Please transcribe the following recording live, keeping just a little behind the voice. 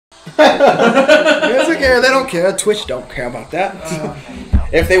It's okay. They don't care. Twitch don't care about that.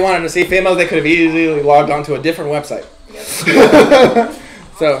 If they wanted to see females, they could have easily logged onto a different website.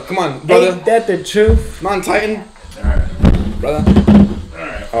 So, come on, brother. Ain't that the truth? Come on, Titan. Alright. Brother.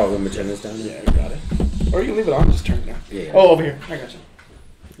 Alright. Oh, let me turn this down. Yeah, you got it. Or you can leave it on, just turn it down. Yeah. Oh, over here. I got you.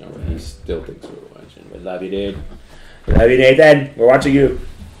 No, he still thinks we're watching. We love you, dude. We love you, Nathan. We're watching you.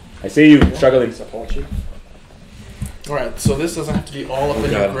 I see you struggling. Alright, so this doesn't have to be all up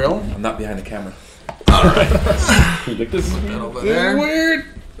in your grill. I'm not behind the camera. Alright. Look, this is Over This there. is weird.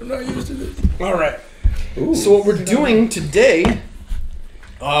 I'm not used to this. Alright. So what we're doing today,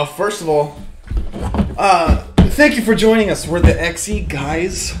 first of all, thank you for joining us. We're the XE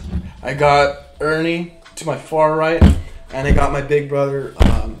guys. I got Ernie to my far right, and I got my big brother,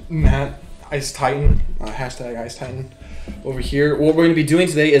 Matt, Ice Titan, hashtag Ice Titan, over here. What we're going to be doing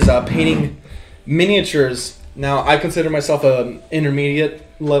today is painting miniatures. Now, I consider myself an intermediate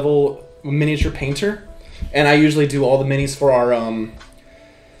level miniature painter, and I usually do all the minis for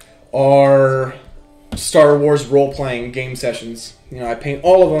our Star Wars role-playing game sessions. You know, I paint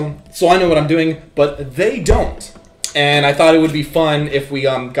all of them, so I know what I'm doing, but they don't. And I thought it would be fun if we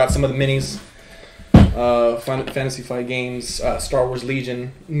got some of the minis, Fantasy Flight Games, Star Wars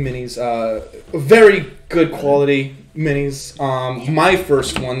Legion minis, very good quality minis, my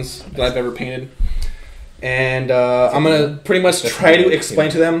first ones that I've ever painted. And I'm going to pretty much try to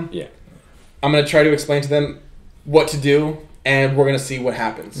explain to them. Yeah. I'm going to try to explain to them what to do, and we're going to see what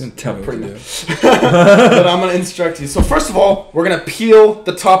happens. Tell me pretty what to much. But I'm going to instruct you. So first of all, we're going to peel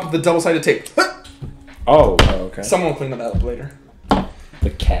the top of the double-sided tape. Oh, okay. Someone will clean that up later. The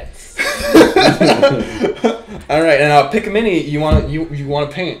cats. All right, and pick a mini you want to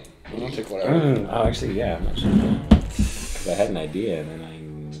paint. I'll pick whatever. Oh, actually, yeah. I'm not sure. Because I had an idea, and then I didn't.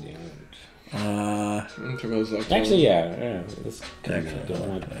 Actually, yeah. Let's go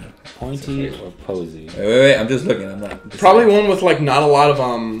like pointy or posy. Wait. I'm just looking. I'm not. Probably one with like not a lot of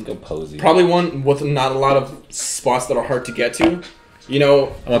Go posy. Probably one with not a lot of spots that are hard to get to. You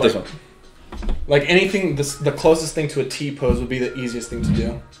know. I want this one. Like anything, the closest thing to a T pose would be the easiest thing to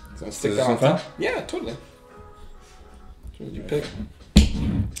do. So stick that on top. Yeah, totally. What did you pick?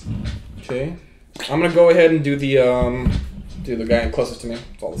 Okay, I'm gonna go ahead and do the guy closest to me.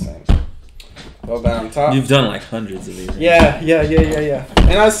 It's all the same. Go back on top. You've done like hundreds of these. Right? Yeah.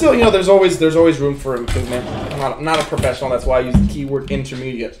 And I still, you know, there's always room for improvement. I'm not a professional. That's why I use the keyword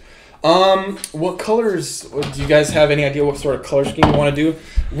intermediate. What colors? Do you guys have any idea what sort of color scheme you want to do?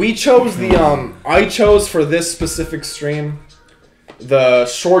 We chose I chose for this specific stream the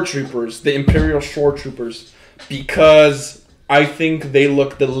Shore Troopers, the Imperial Shore Troopers, because I think they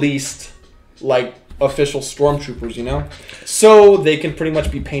look the least like official stormtroopers, you know? So they can pretty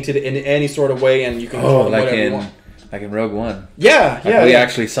much be painted in any sort of way, and you can draw them whatever you want. Like in Rogue One. Yeah. We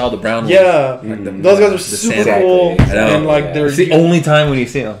actually saw the brown ones. Yeah. Like Those guys are super cool. I know. And like It's the only time when you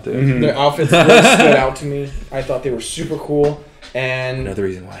see them, dude. Their outfits really stood out to me. I thought they were super cool. And another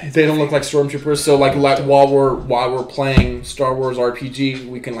reason why they don't look like stormtroopers. So like while we're playing Star Wars RPG,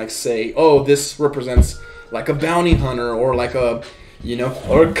 we can like say, oh, this represents like a bounty hunter or like a, you know,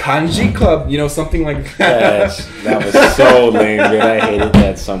 or a kanji club, you know, something like that. Yes, that was so lame, dude. I hated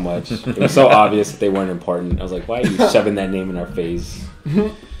that so much. It was so obvious that they weren't important. I was like, why are you shoving that name in our face?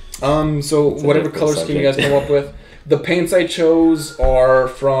 So whatever color scheme you guys come up with. The paints I chose are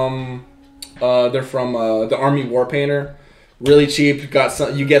from they're from the Army War Painter. Really cheap.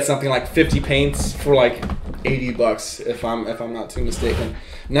 You get something like 50 paints for like $80 if I'm not too mistaken.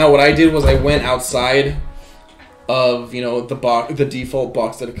 Now what I did was I went outside of, you know, the default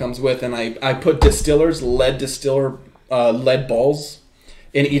box that it comes with, and I put lead balls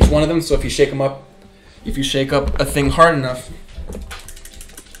in each one of them. So if you shake up a thing hard enough,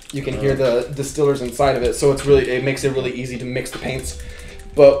 you can hear the distillers inside of it. So it makes it really easy to mix the paints.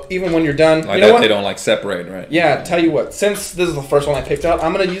 But even when you're done, like you know that, what? they don't like separate, right? Yeah, tell you what. Since this is the first one I picked out,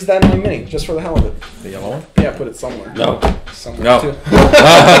 I'm gonna use that in my mini just for the hell of it. The yellow one? Yeah, put it somewhere. No. Somewhere No. too.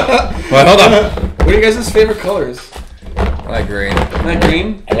 Well, hold on. What are you guys' favorite colors? I like green. Not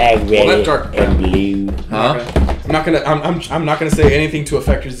green. I like Well, red that dark. and blue. Huh? Okay. I'm not gonna say anything to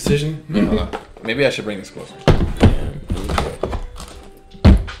affect your decision. Yeah, hold on. Maybe I should bring this closer.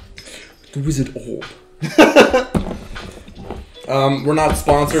 The Wizard Orb. We're not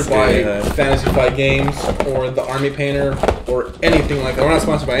sponsored by Fantasy Flight Games or the Army Painter or anything like that. We're not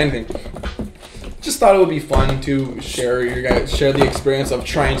sponsored by anything. Just thought it would be fun to share the experience of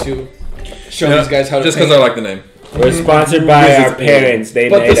trying to show these guys how to Just paint. because I like the name. We're sponsored by our parents. They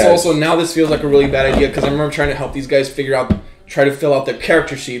But made us. now this feels like a really bad idea because I remember trying to help these guys try to fill out their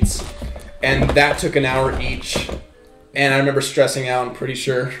character sheets, and that took an hour each. And I remember stressing out. I'm pretty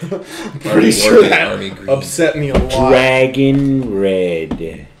sure. That upset me a lot. Dragon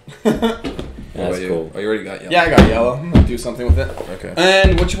red. That's cool. Oh, you already got yellow. Yeah, I got yellow. I'm gonna do something with it. Okay.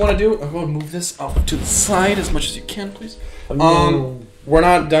 And what you want to do? I'm gonna move this off to the side as much as you can, please. We're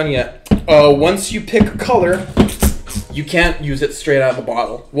not done yet. Once you pick a color, you can't use it straight out of the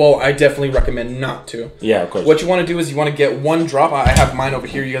bottle. Well, I definitely recommend not to. Yeah, of course. What you want to do is you want to get one drop. I have mine over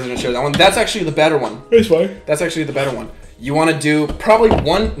here. You guys are gonna share that one. That's actually the better one. It's fine. That's actually the better one. You want to do probably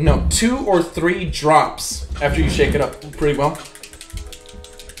 2 or 3 drops after you shake it up pretty well.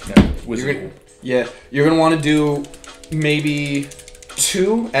 You're gonna want to do maybe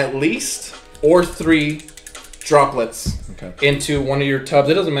 2 at least or 3 droplets into one of your tubs.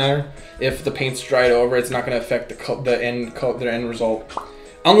 It doesn't matter if the paint's dried over; it's not going to affect the end result.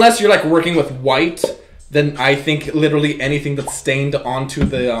 Unless you're like working with white, then I think literally anything that's stained onto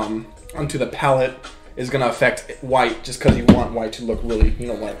the palette is going to affect white, just because you want white to look really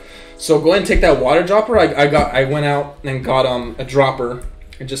white. So go ahead and take that water dropper. I went out and got a dropper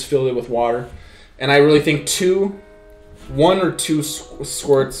and just filled it with water, and I really think 1 or 2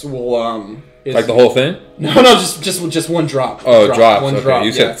 squirts will like the whole thing? No, just one drop. Oh, drops. One okay. drop.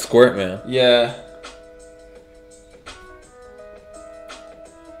 You said squirt, man. Yeah.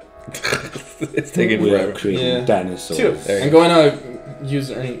 It's taking forever. Creating dinosaurs. 2. I'm going to use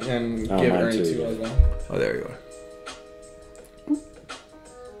Ernie and give Ernie 2 as well. Oh, there you are.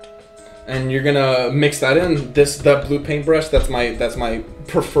 And you're gonna mix that in. That blue paintbrush. That's my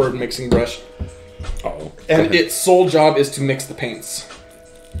preferred mixing brush. Oh. And its sole job is to mix the paints.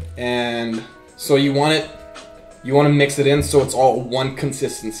 And so you want to mix it in so it's all one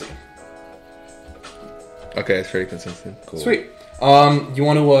consistency. Okay, it's pretty consistent. Cool. Sweet. You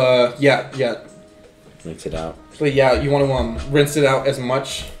want to rinse it out. So you want to rinse it out as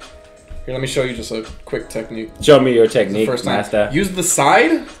much. Here, let me show you just a quick technique. Show me your technique, first time. master. Use the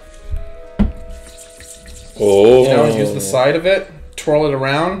side. Oh. Use the side of it. Twirl it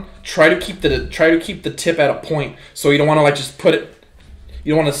around. Try to keep the tip at a point. So you don't want to just put it.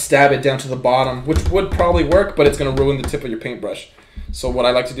 You don't want to stab it down to the bottom, which would probably work, but it's going to ruin the tip of your paintbrush. So what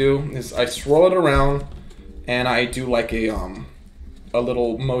I like to do is I swirl it around, and I do like a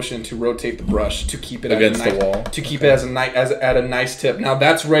little motion to rotate the brush to keep it against the wall. To keep it at a nice tip. Now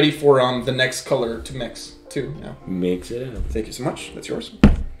that's ready for the next color to mix too. Yeah. Mix it up. Thank you so much. That's yours.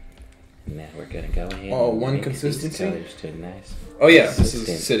 Now we're gonna go ahead. Oh, one consistency. Nice. Oh yeah, this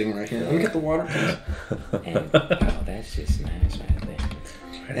is sitting right here. Let me get the water, please. And, that's just nice right there.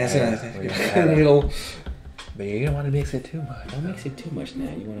 That's a little. But you don't want to mix it too much. Don't mix it too much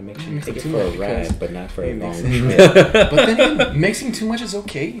now. You want to make sure you take it for a ride, but not for a long trip. But then again, mixing too much is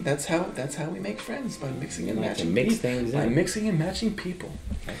okay. That's how we make friends, by mixing and matching. By mixing and matching people.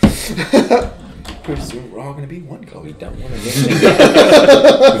 Pretty soon we're all gonna be one color. We don't want to mix. We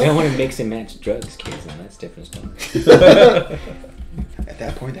don't want to mix and match drugs, kids. Now that's different stuff. At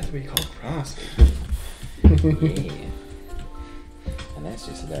that point, that's what we call cross. Yeah. And that's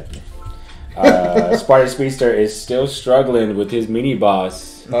just that. Spartan Speedster is still struggling with his mini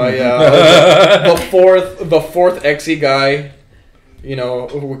boss. Oh yeah, the fourth XE guy.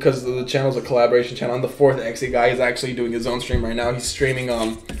 Because the channel's a collaboration channel, and the 4th XE guy is actually doing his own stream right now. He's streaming.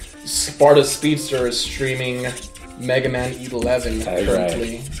 Sparta Speedster is streaming Mega Man 11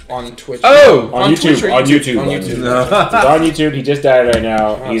 currently on Twitch. Oh, on YouTube. On YouTube. No. It's on YouTube. He just died right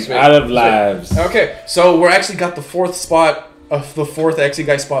now. He's sweet. Out of lives. Okay, so we're actually got the 4th spot of the 4th XE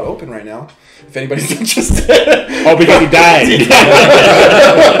guy spot open right now. If anybody's interested. Oh, because he died.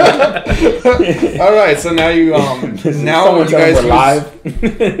 All right, so now you now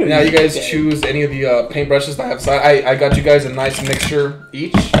you guys choose any of the paintbrushes that I have side. I got you guys a nice mixture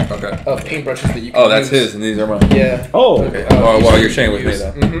each of paintbrushes that you can that's use. his and these are mine. Yeah. Oh, okay. Well, you're sharing with me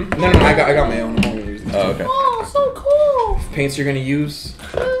though. Mm-hmm. No, I got my own. I'm only using them. Oh, okay. Oh, so cool. Paints you're gonna use.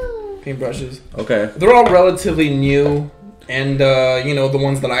 Paintbrushes. Okay. They're all relatively new, and the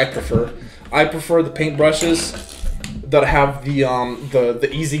ones that I prefer. I prefer the paintbrushes that have the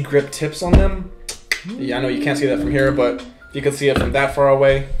easy grip tips on them. Yeah, I know you can't see that from here, but you can see it from that far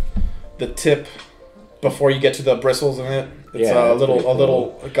away. The tip before you get to the bristles in it, it's got a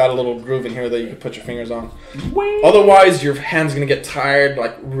little groove in here that you can put your fingers on. Otherwise, your hand's gonna get tired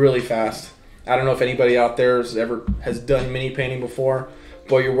like really fast. I don't know if anybody out there has done mini painting before,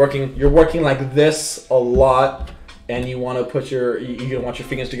 but you're working like this a lot. And you want to you don't want your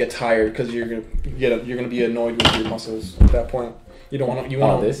fingers to get tired because you're gonna be annoyed with your muscles at that point. You want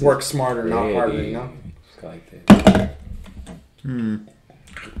to work smarter, not harder. Just like this.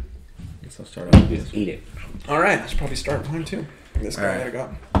 Guess I'll start off. Just eat it. All right, I should probably start mine too. This guy I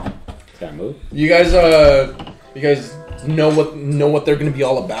got. Does that move? You guys You guys know what they're going to be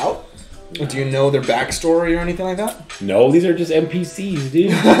all about? No. Do you know their backstory or anything like that? No, these are just NPCs, dude.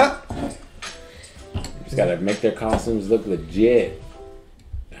 Just gotta make their costumes look legit.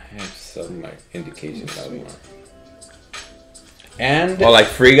 I have some like indication about more. And like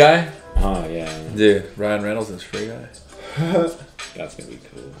Free Guy. Oh yeah, dude. Ryan Reynolds is Free Guy. That's gonna be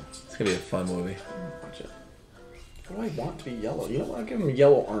cool. It's gonna be a fun movie. What do I want to be yellow? You know what? I'll give him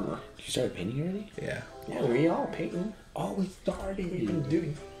yellow armor. You started painting already? Yeah. Yeah, we all painting. Oh, we started. We've been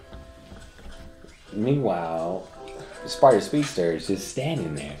doing. Meanwhile, Sparta Speedster is just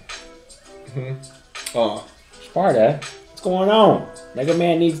standing there. Oh, Sparta, what's going on? Mega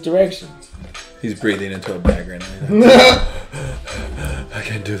Man needs direction. He's breathing into a bag right now. I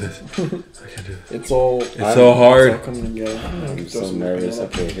can't do this. It's so hard. It's all coming together. I'm so nervous.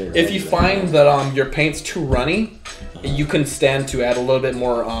 Okay, here. If you find that your paint's too runny, you can stand to add a little bit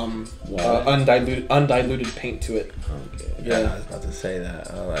more undiluted paint to it. Okay. Yeah, I was about to say that.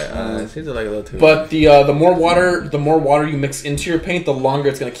 It seems like a little too. But the more water you mix into your paint, the longer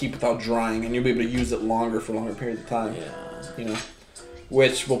it's gonna keep without drying, and you'll be able to use it for longer periods of time. Yeah. You know,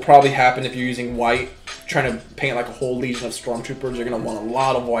 which will probably happen if you're using white, trying to paint like a whole legion of stormtroopers. You're gonna want a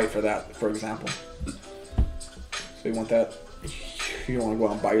lot of white for that, for example. So you want that. You don't want to go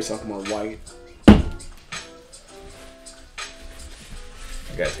out and buy yourself more white.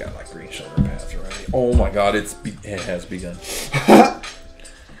 You guys got like green shoulder pads already. Oh my god, it has begun.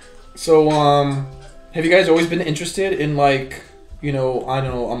 So, have you guys always been interested in like, I don't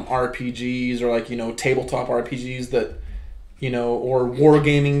know, RPGs or like, tabletop RPGs that, or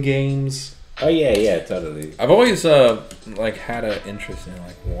wargaming games? Oh yeah, totally. I've always like had an interest in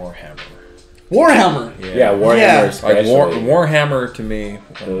like Warhammer. Warhammer. Yeah, Warhammer. Especially. Like Warhammer to me,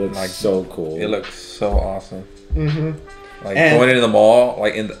 it looks like so cool. It looks so awesome. Mm-hmm. Like going into the mall,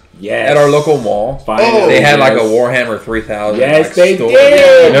 like yes. At our local mall, finally, they had like a Warhammer 3000. Yes, like, they store.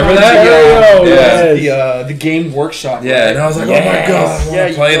 did. Remember that? Yes. The game workshop. Yeah, right? And I was like, oh my god, I want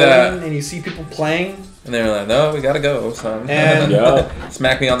to play that. And you see people playing. And they were like, no, we gotta go, son. And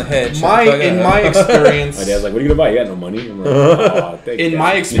smack me on the head. In my experience, my dad's like, what are you gonna buy? You got no money. I'm like, in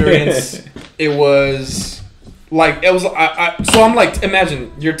my experience, it was like so I'm like,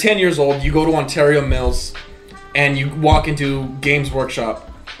 imagine you're 10 years old, you go to Ontario Mills, and you walk into Games Workshop,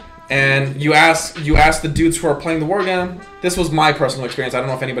 and you ask the dudes who are playing the war game. This was my personal experience. I don't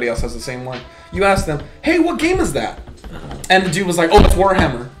know if anybody else has the same one. You ask them, hey, what game is that? And the dude was like, oh, it's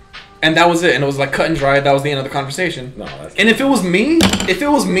Warhammer. And that was it. And it was like cut and dried. That was the end of the conversation. And if it was me,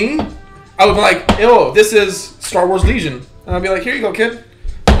 I would be like, oh, this is Star Wars Legion. And I'd be like, here you go, kid.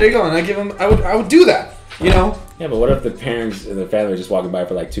 There you go. And I would do that. Yeah, but what if the parents and the family are just walking by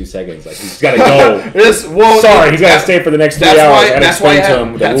for like 2 seconds? Like, he's gotta go. Sorry, he's gotta stay for the next 3 hours.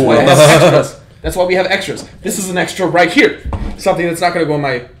 That's why we have extras. This is an extra right here. Something that's not gonna go in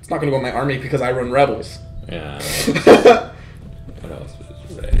my army because I run rebels. Yeah. What else?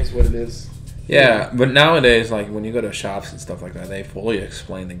 That's what it is. Yeah, but nowadays, like when you go to shops and stuff like that, they fully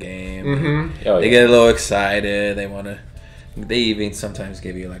explain the game. Mm-hmm. They get a little excited. They even sometimes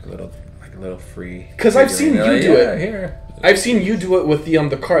give you like a little free. Because I've seen you do it. Here. I've seen you do it with the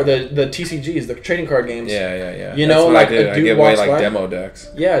TCGs, the trading card games. Yeah. Like I give away like demo decks.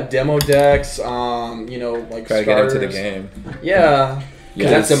 Yeah, demo decks. Like try to get into the game. Yeah.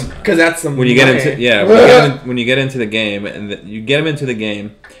 Because that's some. When you get into the game and you get them into the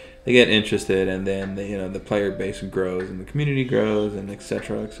game, they get interested, and then the player base grows and the community grows, and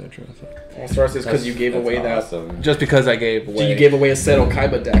etc. So all starts is because you gave away awesome. Just because I gave away. So you gave away a Seto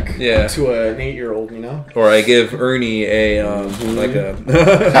Kaiba deck. To an 8-year-old, Or I give Ernie a like a.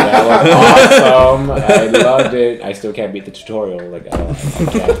 That was awesome. I loved it. I still can't beat the tutorial. Like I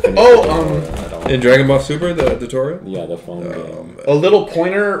can't finish in Dragon Ball Super, the tutorial. Yeah, the phone game. A little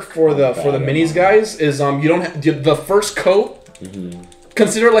pointer for the minis guys is you don't have the first coat. Mm-hmm.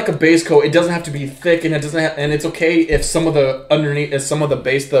 Consider it like a base coat. It doesn't have to be thick, and and it's okay if some of the underneath is some of the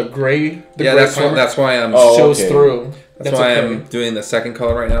base, the gray. That's why I'm shows through. That's why I'm doing the second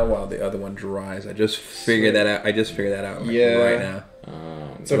color right now while the other one dries. I just figured that out. Right now.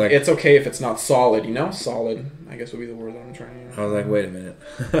 So it's okay if it's not solid. Solid. I guess would be the word that I'm trying to use. I was like, wait a minute.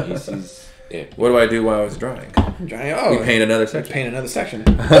 What do I do while I was drying? We paint another section.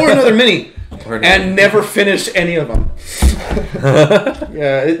 Or another mini. And never finish any of them. That's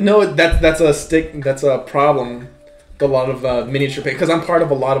a problem. A lot of miniature paint, because I'm part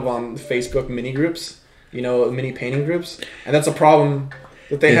of a lot of Facebook mini groups, mini painting groups, and that's a problem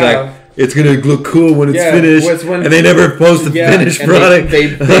that they have. Like, it's gonna look cool when it's finished, and they never post the finished product.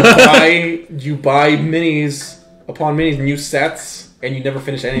 They buy minis upon minis, new sets, and you never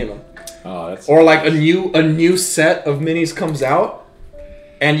finish any of them. Or like a new set of minis comes out,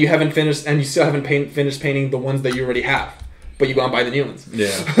 and you haven't finished, and you still haven't finished painting the ones that you already have, but you go and buy the new ones. Yeah.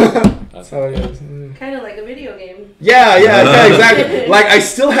 That's how it is. Kind of like a video game. Yeah, exactly. Like I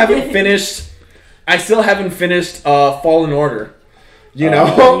still haven't finished Fallen Order. You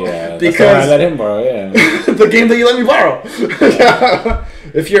know, because I let him borrow. Yeah, the game that you let me borrow. Yeah.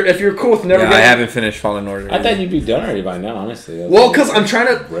 If you're cool with never. I haven't finished Fallen Order. I thought you'd be done already by now, honestly. Well, because I'm trying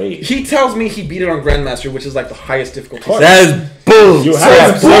to. Great. He tells me he beat it on Grandmaster, which is like the highest difficulty. That is bull. You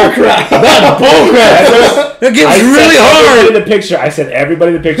have bullcrap. That's bullcrap. That game's really hard. The picture. I sent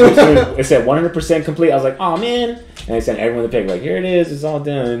everybody the picture. It said 100% complete. I was like, oh man. And I sent everyone the picture. Like, here it is. It's all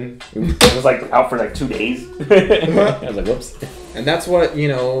done. It was like out for like 2 days. I was like, whoops. And that's what,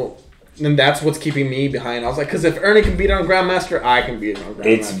 and that's what's keeping me behind. I was like, because if Ernie can beat it on Grandmaster, I can beat it on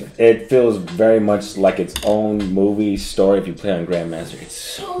Grandmaster. It feels very much like its own movie story if you play on Grandmaster. It's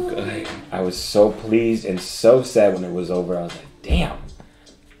so good. I was so pleased and so sad when it was over. I was like, damn.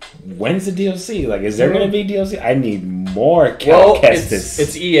 When's the DLC? Like, is there going to be DLC? I need more Cal Kestis.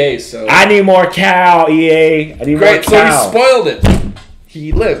 It's EA, so... I need more Cal, EA. I need more Cal. So he spoiled it.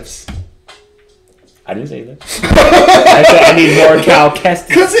 He lives. I didn't say that. I said I need more Cal Kestis.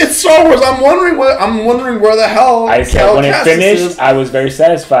 Because it's Star Wars. I'm wondering where the hell I said Cal when Kestis it finished, is. I was very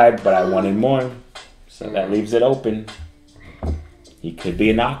satisfied, but I wanted more. So that leaves it open. He could be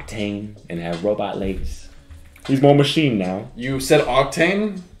an Octane and have robot legs. He's more machine now. You said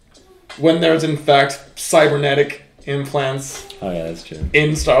Octane? When there's in fact cybernetic implants. Oh yeah, that's true.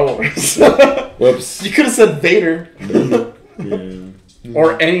 In Star Wars. Whoops. You could have said Vader. Yeah.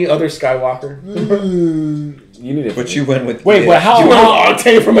 Or any other Skywalker. You need it. But you went with... Wait, but how... You went with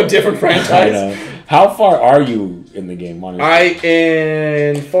Octane from a different franchise. I know. How far are you in the game, honestly?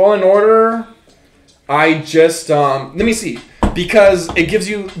 In Fallen Order, I just... let me see. Because it gives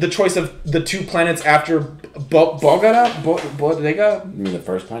you the choice of the 2 planets after Bodega? You mean the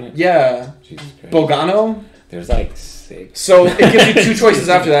first planet? Yeah. Jesus Christ. Bogano? There's like 6. So it gives you 2 choices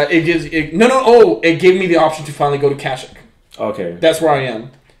after that. It gave me the option to finally go to Kashyyyk. Okay. That's where I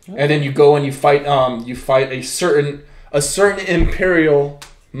am. And then you go and you fight a certain Imperial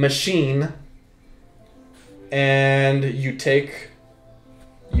machine, and you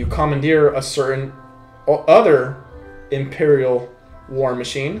commandeer a certain other Imperial war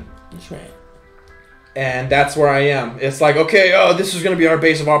machine. That's right. And that's where I am. It's like, okay, this is going to be our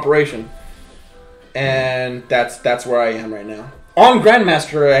base of operation. And that's where I am right now. On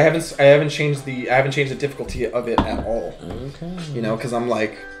Grandmaster, I haven't changed the difficulty of it at all. Okay. Because I'm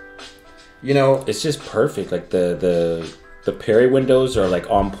like, it's just perfect. Like the parry windows are like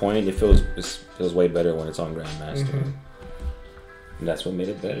on point. It feels way better when it's on Grandmaster. Mm-hmm. And that's what made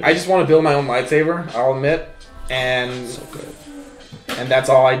it better. I just want to build my own lightsaber, I'll admit, and so good. And that's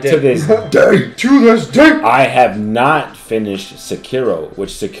all I did. To this day, I have not finished Sekiro. Which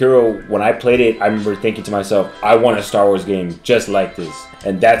Sekiro, when I played it, I remember thinking to myself, I want a Star Wars game just like this.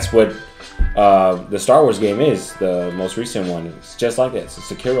 And that's what the Star Wars game is. The most recent one. It's just like that. It's a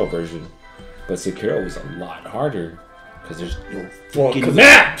Sekiro version. But Sekiro was a lot harder because there's no fucking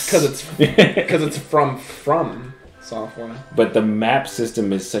maps. Because it's from software. But the map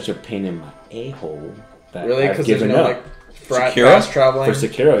system is such a pain in my a-hole that really? I've given up. Fast traveling? For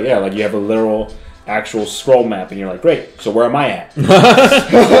Sekiro, yeah. Like you have a literal actual scroll map and you're like, great, so where am I at?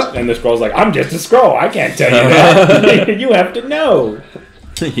 And the scroll's like, I'm just a scroll. I can't tell you that. You have to know.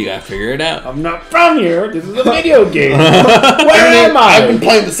 You gotta figure it out. I'm not from here. This is a video game. Where am I? I've been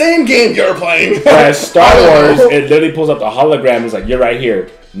playing the same game you're playing. Whereas Star Wars, it literally pulls up the hologram. It's like, you're right here.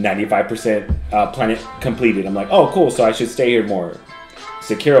 95% planet completed. I'm like, oh, cool. So I should stay here more.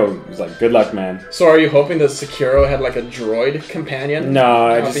 Sekiro was like, good luck, man. So are you hoping that Sekiro had like a droid companion? No,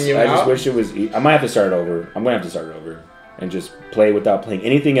 I just wish it was... I might have to start over. I'm going to have to start over. And just play without playing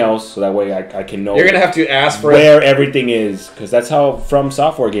anything else, so that way I can know... You're going to have to ask for where everything is, because that's how From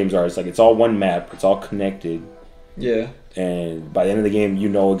Software games are. It's like, it's all one map. It's all connected. Yeah. And by the end of the game, you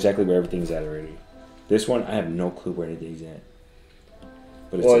know exactly where everything's at already. This one, I have no clue where anything's at.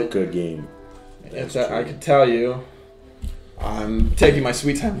 But it's a good game. I can tell you, I'm taking my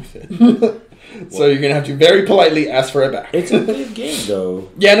sweet time with it. So you're going to have to very politely ask for it back. It's a good game, though.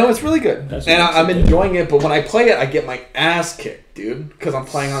 Yeah, no, it's really good. And I'm enjoying it, but when I play it, I get my ass kicked, dude. Because I'm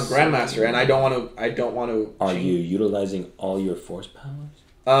playing on Grandmaster, and I don't want to... Are you utilizing all your force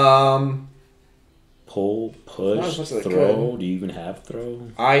powers? Pull, push, throw. Do you even have throw?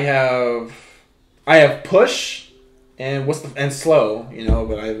 I have push... And slow,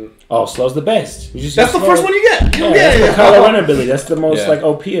 but slow's the best. That's the first one you get. That's the color run ability. That's the most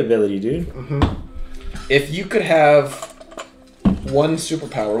OP ability, dude. Mm-hmm. If you could have one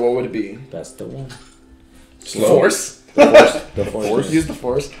superpower, what would it be? That's the one. Force. The force. Use the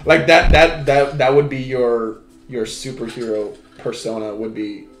force. Like that would be your superhero persona. Would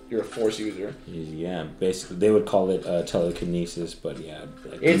be you're a force user. Yeah, basically they would call it telekinesis, but yeah,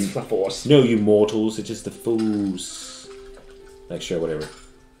 like, It's the force. No, you mortals, it's just the force. Like sure, whatever.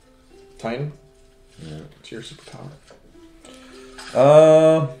 Titan. Yeah. What's your superpower?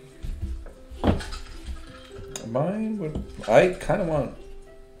 Mine would. I kind of want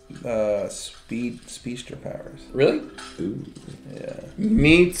speedster powers. Really? Ooh. Yeah.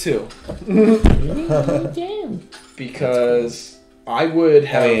 Me too. Because I would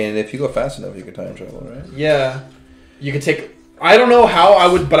have. I mean, if you go fast enough, you can time travel, right? Yeah, you could take. I don't know how I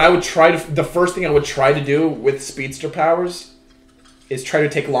would, but I would try to. The first thing I would try to do with speedster powers is try to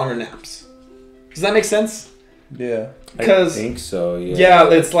take longer naps. Does that make sense? Yeah. Because I think so. Yeah. Yeah,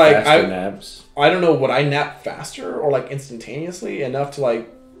 it's like faster naps. I don't know. Would I nap faster or like instantaneously enough to like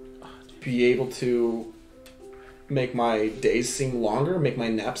be able to make my days seem longer, make my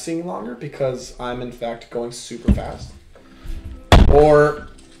naps seem longer because I'm in fact going super fast? Or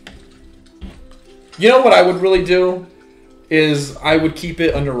you know what I would really do is I would keep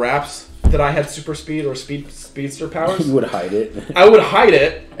it under wraps that I had super speed or speedster powers. You would hide it. I would hide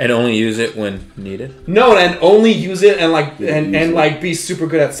it And only use it when needed. No, and only use it and like You'd like be super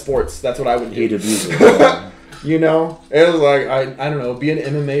good at sports. That's what I would do. He'd abuse it. You know, it was like I don't know, be an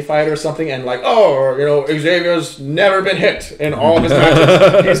MMA fighter or something, and like Xavier's never been hit in all of his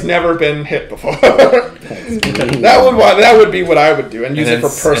matches. He's never been hit before. that would be what I would do, and use it for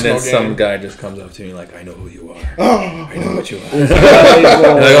personal gain. And then some guy just comes up to me like, "I know who you are. I know what you are."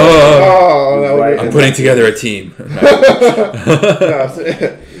 I'm putting together a team.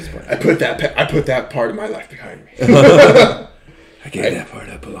 I put that part of my life behind me. I gave that part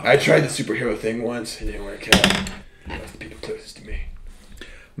up a lot. I tried the superhero thing once. It didn't work out. That's the people closest to me.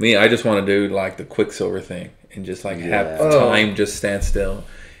 Me, I just want to do like the Quicksilver thing and just like have time just stand still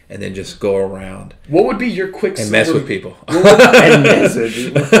and then just go around. What would be your Quicksilver? And mess with people.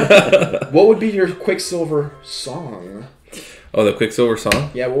 What would be your Quicksilver song? Oh, the Quicksilver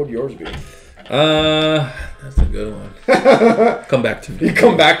song? Yeah, what would yours be? That's a good one. Come back to me. You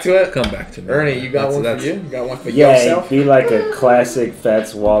come back to it? Come back to me. Ernie, you got one for you? You got one for yeah, yourself? it'd be like a classic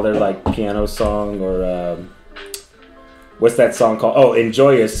Fats Waller like piano song or what's that song called? Oh,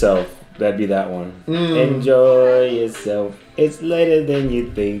 Enjoy Yourself. That'd be that one. Enjoy yourself. It's later than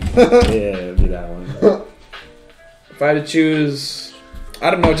you think. Yeah, it'd be that one. If I had to choose,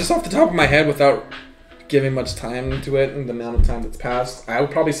 I don't know, just off the top of my head without giving much time to it and the amount of time that's passed, I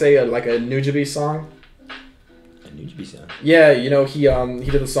would probably say like a Nujabes song. A Nujabes song? Yeah, you know, he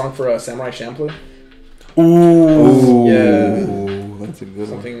did a song for Samurai Champloo. Ooh. Yeah. Ooh, that's a good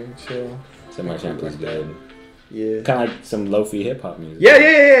Something chill. Samurai Champloo's good. Yeah. Kind of like some lo-fi hip-hop music.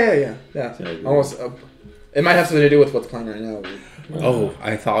 Yeah. So Almost. It might have something to do with what's playing right now. Oh,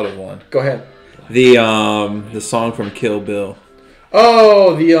 I thought of one. Go ahead. The song from Kill Bill.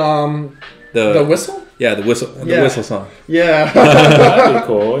 Oh, the whistle? Yeah, the whistle. Yeah. The whistle song. Yeah. That'd be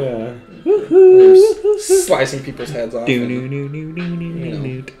cool, yeah. Slicing people's heads off.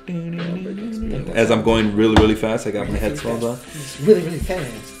 As I'm going really, really fast, I got my headphones on. It's really, really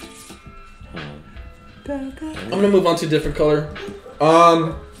fast. I'm gonna move on to a different color.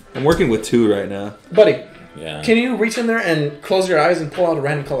 I'm working with two right now. Buddy, Yeah. can you reach in there and close your eyes and pull out a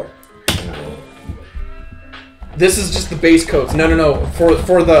random color? This is just the base coats. No. For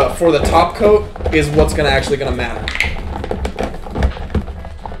the top coat is what's actually gonna matter.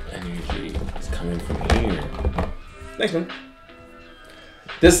 Energy is coming from here. Thanks, man.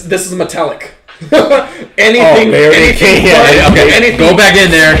 This is metallic. anything. Anything. Go back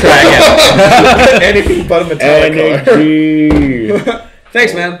in there and try again. Anything but a metallic Energy. color.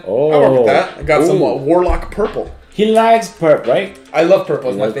 Thanks, man. Oh. I work with that. I got some Warlock purple. He likes purple, right? I love purple.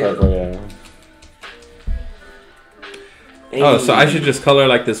 It's He my likes favorite. purple, yeah. Oh, so I should just color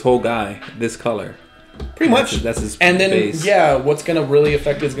like this whole guy, this color. Pretty much. That's his And then base. what's gonna really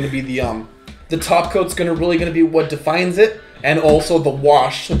affect it is gonna be the top coat's gonna be what defines it, and also the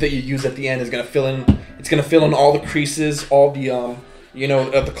wash that you use at the end is gonna fill in. It's gonna fill in all the creases, all the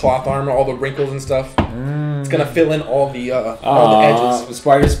the cloth armor, all the wrinkles and stuff. It's gonna fill in all the edges.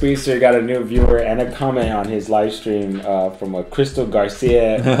 Spider Speedster got a new viewer and a comment on his live stream from a Crystal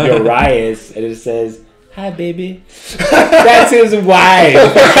Garcia Urias, and it says, "Hi, baby." That's his wife.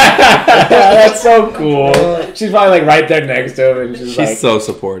 That's so cool. She's probably like right there next to him, and she's like, so "Let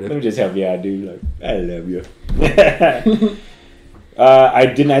supportive. me just help you out, dude. Like, I love you." I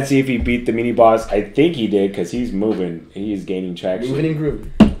did not see if he beat the mini boss. I think he did because he's moving. He is gaining traction. Moving and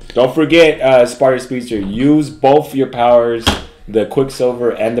grooving. Don't forget, Spider Speedster. Use both your powers the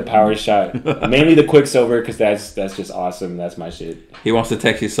Quicksilver and the Power Shot. Mainly the Quicksilver because that's just awesome. That's my shit. He wants to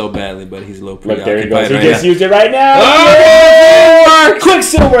text you so badly, but he's a little Look, preoccupied. there he goes. He right just now. used it right now. Oh,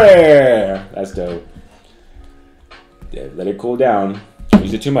 Quicksilver. That's dope. Yeah, let it cool down.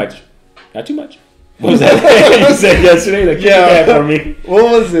 Use it too much. Not too much. What was that? You said yesterday? Like, yeah, for me. What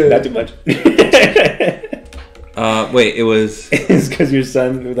was it? Not too much. Wait, it was. It's because your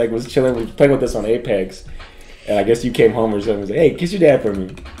son was chilling, was playing with us on Apex, and I guess you came home or something. And was like, "Hey, kiss your dad for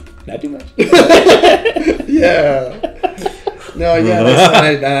me." Not too much. Yeah. No, yeah.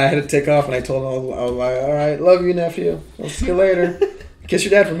 I had to take off, and I told him, I was like, "All right, love you, nephew. I'll see you later. Kiss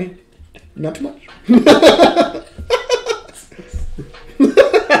your dad for me. Not too much."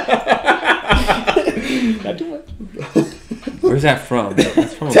 Not too much. Where's that from?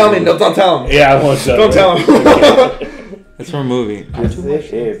 That's from Tell me, no, don't tell him. Yeah, I won't tell. Don't tell him. That's from a movie. Yes,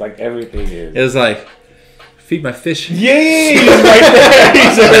 it is. Like everything is. It was like, feed my fish. Yeah, he's right there.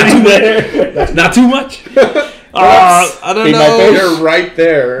 He's already there. Not too much. I don't Feed my know. fish. You're right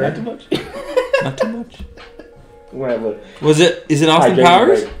there. Not too much. Not too much. Whatever. Is it Austin Hydrated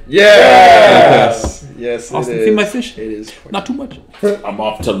Powers? break. Yes. Yes, Austin, it is. feed my fish. It is. Not too much. I'm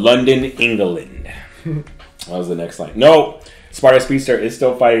off to London, England. That was the next line. No, Sparta Speedster is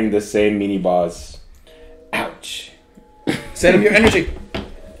still fighting the same mini boss. Ouch. Send him your energy.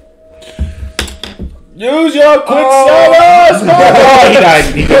 Use your Quicksilver! Oh, he died.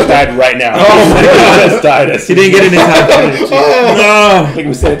 He just died right now. Oh my god. He just died. He didn't get any time to finish. I think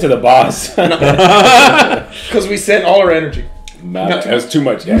we sent it to the boss. Because we sent all our energy. That was too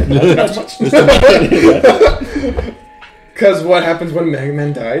much. Yeah, not too much. Because what happens when Mega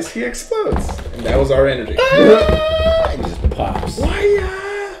Man dies? He explodes. And that was our energy. It just pops.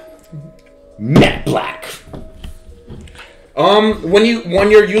 Why? Matte Black. When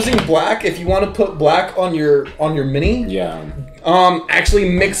you're using black, if you want to put black on your mini, Yeah. actually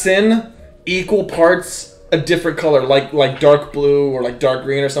mix in equal parts a different color, like dark blue or like dark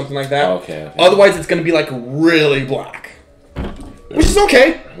green or something like that. Okay. Otherwise, it's gonna be like really black, which is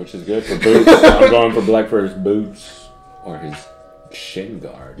okay. Which is good for boots. I'm going for black for his boots or his shin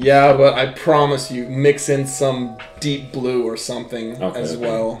guard. Yeah, but I promise you, mix in some deep blue or something as Okay.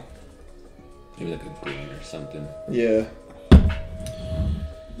 well. Maybe like a green or something. Yeah.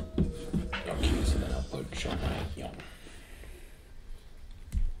 Okay, so then I'll put John.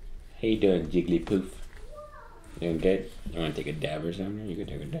 How you doing, Jigglypuff? You doing good? You want to take a dab or something? You can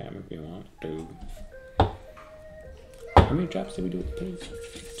take a dab if you want to. How many drops did we do with the paint?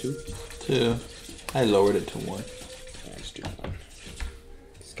 2? 2. I lowered it to 1. Yeah, let's do 1.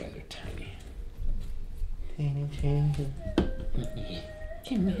 These guys are tiny.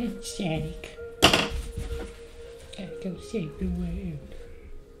 Come on, Sonic. Gotta go save the world.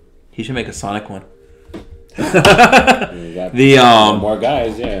 He should make a Sonic one. More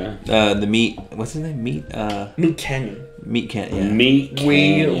guys, yeah. The meat. What's his name? Meat Canyon. Meat Canyon. Yeah. Meat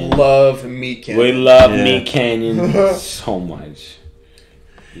We Canyon. love Meat Canyon. We love Meat Canyon so much.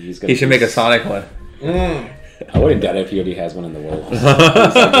 He should make a Sonic one. I wouldn't doubt it if he already has one in the world. He's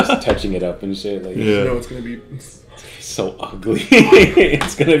like just touching it up and shit. Like, You know it's gonna be so ugly.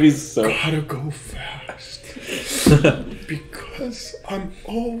 It's gonna be so. gotta go fast because I'm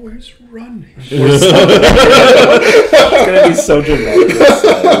always running. It's gonna be so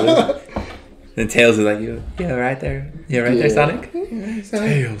dramatic. And Tails is like, you right there? You right there, Sonic?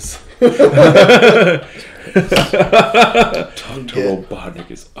 Tails. Dr. Robotnik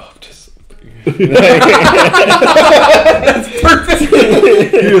is up to something. That's perfect. He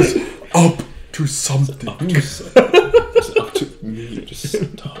is up to something. It's up to me to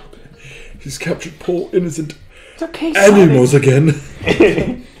stop it. He's captured poor innocent It's okay, animals again.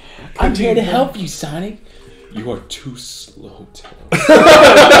 I'm here to help you, Sonic. You are too slow, Tails.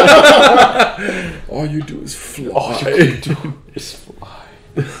 All you do is fly. All you can do is fly.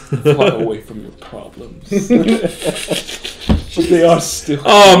 Fly away from your problems. But they are still.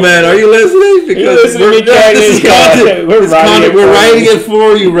 Oh man, are you listening? Because this is content. We're writing it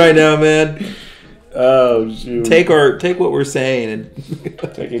for you right now, man. Oh shoot! Take what we're saying and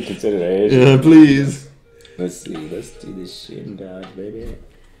Take in consideration. please. Let's see. Let's do this shin dodge, baby.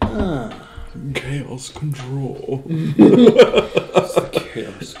 Chaos control. It's the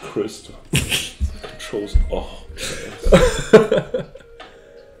chaos crystal. Controls all. I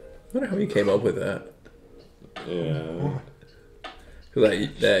wonder how he came up with that. Yeah.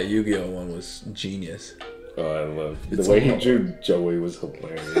 That Yu-Gi-Oh one was genius. Oh, I love the way he drew Joey was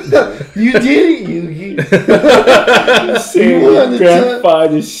hilarious. You did it, Yugi. Save your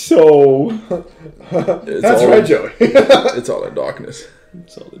grandfather's soul. That's right, Joey. It's all in darkness.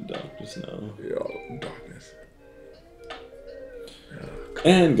 It's all in darkness now. You're all in darkness.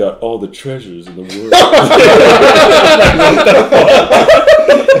 And got all the treasures in the world.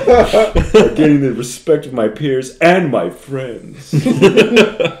 Getting the respect of my peers and my friends. Sweet,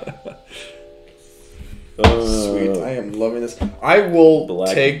 I am loving this. I will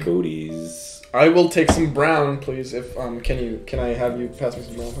take booties. I will take some brown, please. If can I have you pass me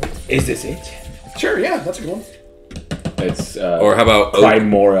some brown, please? Is this it? Sure, yeah, that's a good one. It's or how about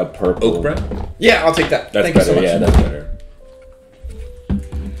Primora purple? Oak brown? Yeah, I'll take that. That's Thank better. you so much. Yeah, that's better.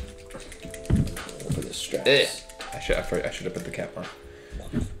 For the straps. I should have put the cap on.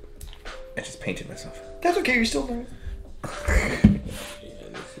 I just painted myself. That's okay. You're still learning. Yeah,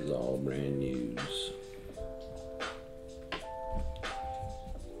 this is all brand news.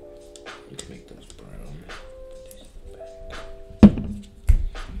 You can make those brown.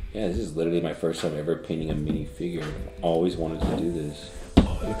 Yeah, this is literally my first time ever painting a minifigure. I've always wanted to do this.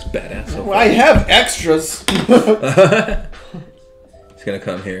 Oh, it looks badass. Well, I have extras. He's gonna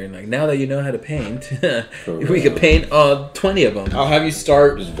come here and now that you know how to paint, we could paint 20 of them. I'll have you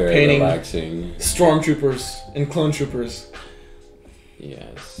start Just very painting relaxing. stormtroopers and clone troopers.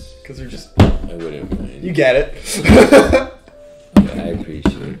 Yes. Because they're just... I wouldn't mind. You get it. I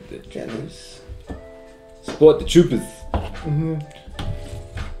appreciate the troopers. Support the troopers. Mm-hmm.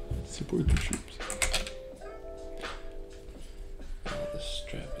 Support the troops. The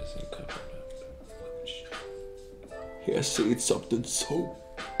strap isn't covered up. He has said something so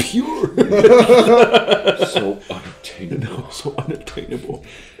pure. So unattainable. So unattainable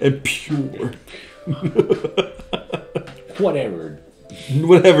and pure. Whatever.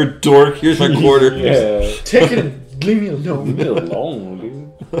 Whatever, dork. Here's my quarter. Yeah. Take it and leave me alone. Leave me alone,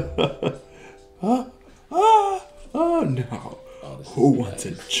 dude. Oh no. Who wants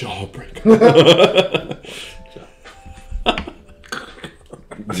a jawbreaker?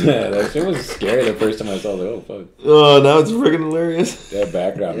 Yeah, that shit was scary the first time I saw it. Oh, fuck. Oh, now it's freaking hilarious. That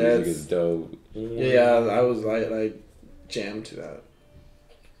background Yeah, music is dope. Yeah, I jammed to that.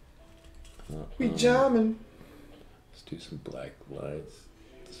 We jamming. Let's do some black lights.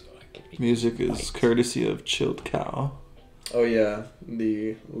 So I can Music is courtesy of Chilled Cow. Oh yeah,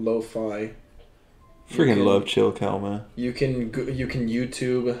 the lo-fi. Freaking love Chilled Cow, man. You can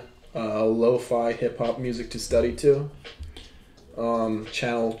YouTube lo-fi hip hop music to study to.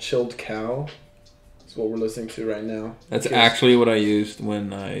 Channel Chilled Cow. That's what we're listening to right now. That's actually what I used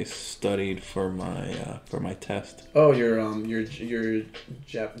when I studied for my test. Oh, that's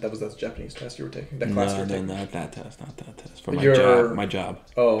the Japanese test you were taking. That class you were taking. No, not that test. For my job.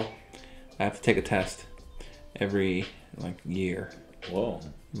 Oh. I have to take a test every year. Whoa.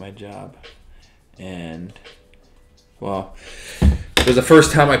 My job. And well, it was the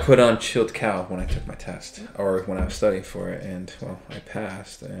first time I put on Chilled Cow when I took my test, or when I was studying for it, and well, I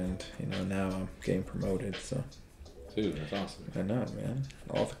passed, and now I'm getting promoted. So, dude, that's awesome. I know, man.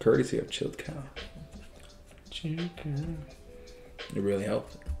 All the courtesy of Chilled Cow. Chilled Cow. It really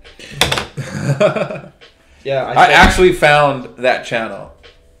helped. Yeah, I actually found that channel.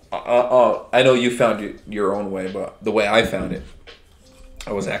 I know you found it your own way, but the way I found it,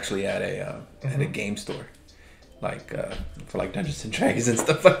 I was actually at a game store. For Dungeons and Dragons and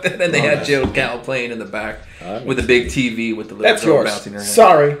stuff like that, and they had Chilled Cow playing in the back with a big TV with the little girl bouncing her head.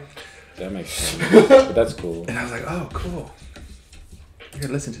 Sorry. That makes sense. But that's cool. And I was like, oh, cool. You're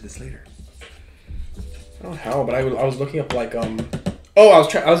gonna listen to this later. I don't know how, but I was looking up I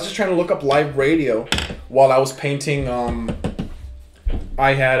was just trying to look up live radio while I was painting.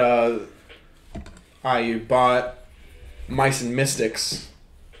 I bought Mice and Mystics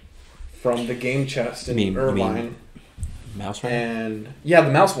from the game chest in Irvine. Mouse right? And yeah, the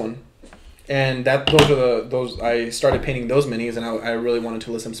mouse one. And those I started painting those minis, and I really wanted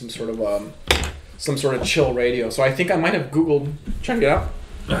to listen to some sort of chill radio. So I think I might have Googled. Trying to get out.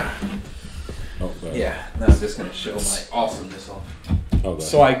 Yeah, that's just gonna show my awesomeness off.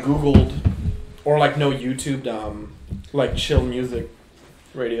 So I Googled, or YouTubed, chill music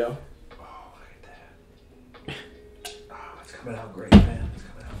radio. Oh, look at that. Oh, it's coming out great, man. It's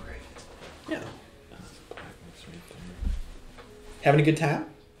coming out great. Yeah. Having a good time?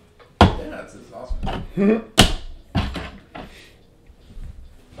 Yeah, this is awesome.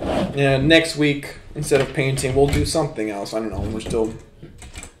 Yeah, next week, instead of painting, we'll do something else. I don't know. We're still...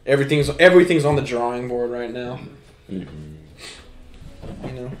 Everything's on the drawing board right now. Mm-hmm.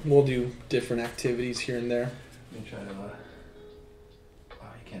 We'll do different activities here and there. Let me try to... you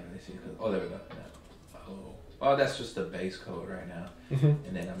can't really see it. Oh, there we go. No. Oh, that's just the base coat right now. Mm-hmm.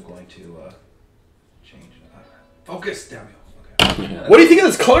 And then I'm going to change it. Focus, damn you. Okay. What do you think of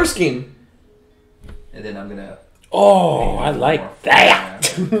this color scheme? And then I'm going to... Oh, I like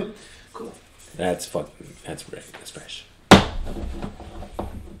that. Cool. That's fresh.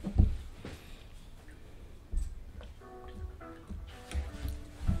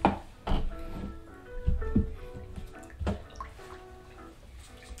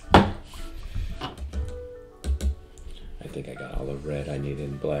 I think I got all the red I need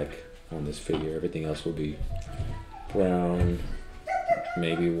in black on this figure. Everything else will be brown,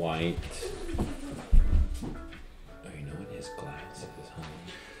 maybe white. Oh, you know what? His glasses, huh?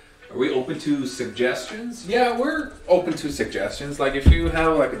 Are we open to suggestions? Yeah, we're open to suggestions. Like if you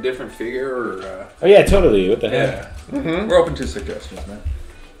have like a different figure or... Oh yeah, totally. What the heck? Yeah. Mm-hmm. We're open to suggestions, man.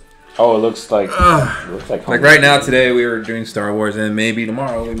 Oh, it looks like... like right now, today, we were doing Star Wars, and maybe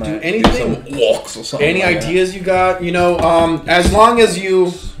tomorrow we might do some walks or something. Any ideas you got? You know, as long as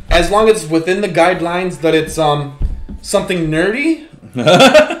it's within the guidelines that it's something nerdy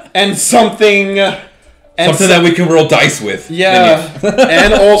and something that we can roll dice with. Yeah,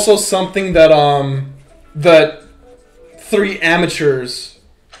 and also something that that 3 amateurs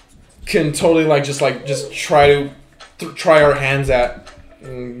can totally just try our hands at.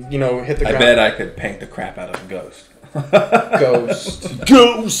 You know, hit the ground. I bet I could paint the crap out of a ghost.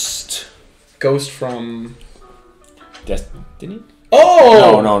 Ghost from Destiny?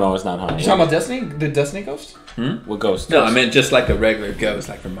 Oh! No, it's not Honey. You talking about Destiny? The Destiny Ghost? What ghost? No, I meant just like a regular ghost,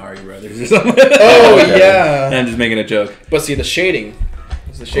 like from Mario Brothers or something. Oh, yeah. I'm just making a joke. But see, the shading.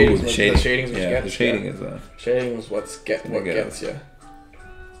 The shading is what you get. The shading is shading is what gets you.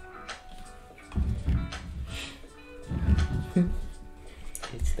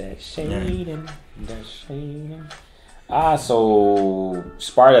 It's that shading. That shading. So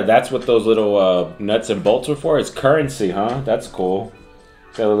Sparta, that's what those little nuts and bolts were for? It's currency, huh? That's cool.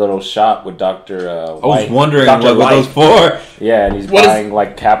 Got a little shop with Dr. I was wondering what were those for. Yeah, and he's buying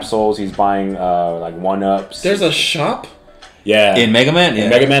like capsules. He's buying like 1-ups. There's a shop? Yeah. In Mega Man? In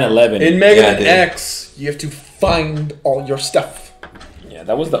Mega Man 11. In Mega Man X, you have to find all your stuff. Yeah,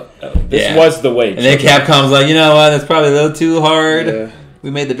 that was the... this was the way. And then Capcom's like, you know what? That's probably a little too hard. Yeah. We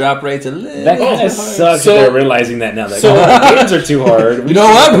made the drop rates a little That kind of sucks that they're realizing that now. Like, games are too hard. You know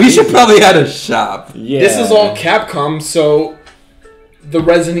what? We should probably have a shop. Yeah. This is all Capcom, so the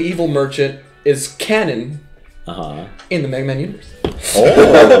Resident Evil merchant is canon in the Mega Man universe.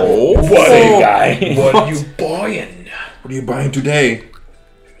 Oh, what a guy. What are you buying? What are you buying today?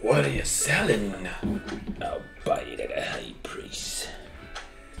 What are you selling? I'll buy it at a high price.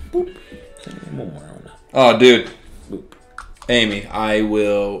 Boop. Oh, dude. Boop. Amy, I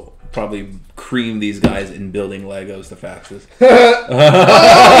will probably cream these guys in building Legos the fastest. We should do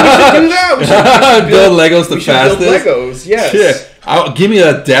that. We should build Legos the fastest. Build Legos, yes. Shit. Give me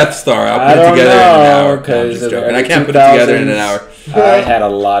a Death Star. I'll put it together in an hour. Because I can't put it together in an hour. I had a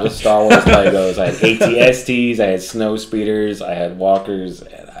lot of Star Wars Legos. I had AT-STs, I had snow speeders, I had walkers,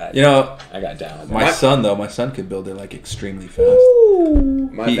 and I got down. My son could build it like extremely fast.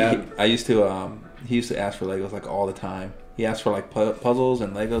 He used to ask for Legos like all the time. He asked for like puzzles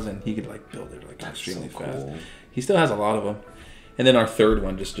and Legos, and he could like build it like extremely fast. He still has a lot of them. And then our third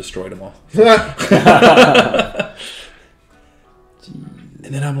one just destroyed them all.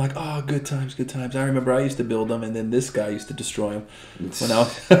 And then I'm like, oh, good times. I remember I used to build them, and then this guy used to destroy them when I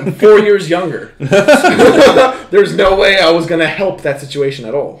was 4 years younger. There's no way I was going to help that situation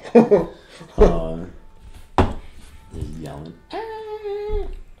at all. Yelling.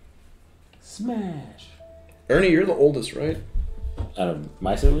 Smash. Ernie, you're the oldest, right? Out of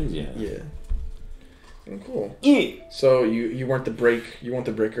my siblings, yeah. Yeah. Oh, cool. Yeah. So you weren't the breaker, you were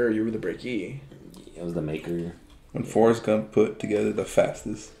the breakee. I was the maker. When Forrest Gump put together the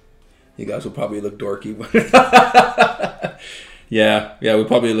fastest, you guys will probably look dorky. yeah, we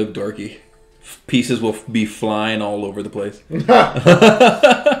probably look dorky. Pieces will be flying all over the place. and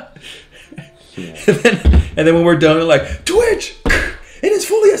then when we're done, we're like, Twitch! It is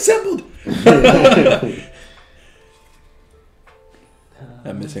fully assembled!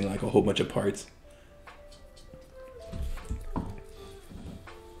 I'm missing like a whole bunch of parts.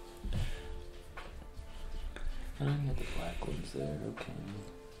 I got the black ones there, okay.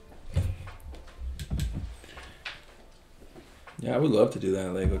 Yeah, I would love to do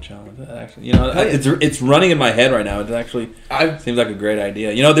that Lego challenge. Actually, it's running in my head right now. It actually seems like a great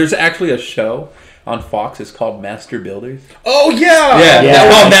idea. You know, there's actually a show on Fox. It's called Master Builders. Oh yeah, it's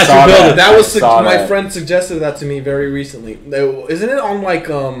called Master Builders. That was my friend suggested that to me very recently. Isn't it on like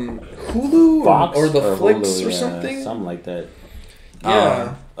Hulu Fox or the Flicks Hulu, or something? Something like that.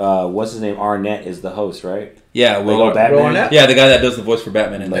 Yeah. What's his name? Arnett is the host, right? Yeah, Lego Batman. Yeah, the guy that does the voice for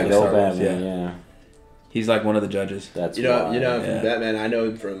Batman in Lego Batman. Yeah. He's like one of the judges. That's you know from Batman. I know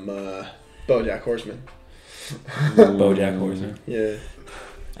him from BoJack Horseman. BoJack Horseman. Yeah.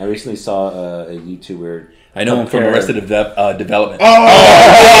 I recently saw a YouTuber I know him from Arrested Development. Oh!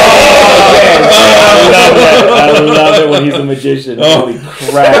 I love it when he's a magician. Holy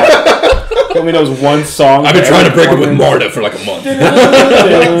crap. Tell me those one song. I've been trying to break it with Marta for like a month.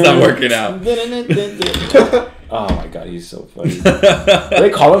 It's not working out. Oh my god, he's so funny. They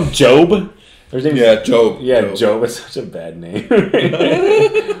call him Job? Yeah, Job. Yeah, Job is such a bad name.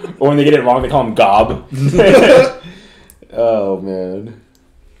 Or when they get it wrong, they call him Gob. Oh man.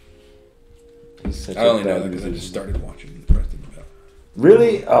 I only know that because I just started watching the rest of it.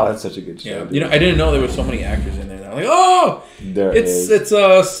 Really? Oh, that's such a good show. Yeah, I didn't know there were so many actors in there. I'm like, oh, it's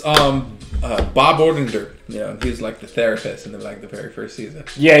Bob Odenkirk. He's like the therapist in the very first season.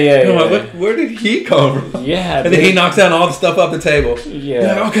 Yeah. Like, where did he come from? Yeah, and then he knocks down all the stuff off the table.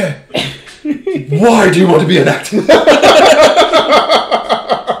 Yeah. Like, okay. Why do you want to be an actor?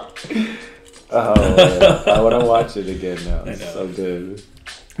 Oh, I want to watch it again now. It's so good.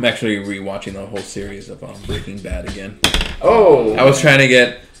 I'm actually rewatching the whole series of Breaking Bad again. Oh, I was trying to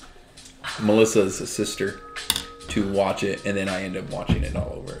get Melissa's sister to watch it, and then I ended up watching it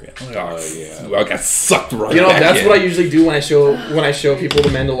all over again. Yeah. I got sucked right. That's what I usually do when I show people The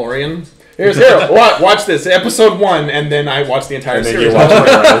Mandalorian. Here, watch this episode 1, and then I watch the entire series.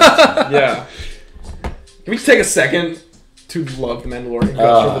 Yeah. Can we just take a second to love The Mandalorian?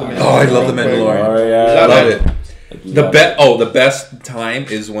 I love The Mandalorian. Oh, yeah. I love it. The best time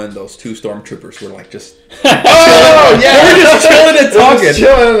is when those 2 stormtroopers were like just they were just chilling and talking, and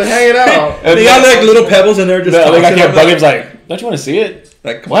hanging out. And they got like little pebbles in there just talking. I can't bug him. Like, don't you want to see it?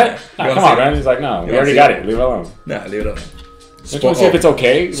 Like, what? Come on, man. He's like, no, we already got it. Leave it alone. Nah, leave it alone. Don't you want to see if it's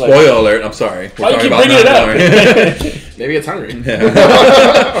okay? Spoiler alert! I'm sorry. Why you keep bringing it up? Maybe it's hungry.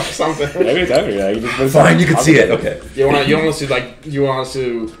 Or something. Maybe it's hungry. Fine, you can see it. Okay. You want us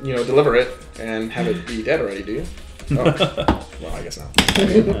to deliver it and have it be dead already, do you? Oh. Well, I guess not.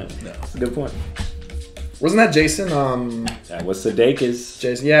 No. That's a good point. Wasn't that Jason? That was Sudeikis.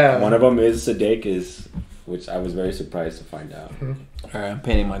 Jason, yeah. One of them is Sudeikis, which I was very surprised to find out. All right, I'm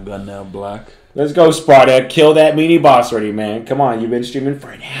painting my gun now black. Let's go, Sparta. Kill that mini boss already, man. Come on, you've been streaming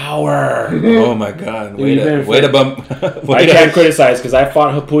for an hour. Oh my god. Wait a bump. I can't criticize because I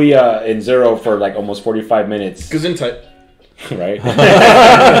fought Hapuya in Zero for like almost 45 minutes. Gesundheit. Right?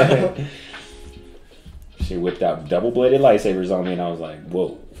 She whipped out double-bladed lightsabers on me, and I was like,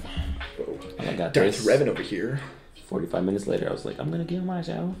 whoa. And I got Darth Revan over here. 45 minutes later, I was like, I'm going to kill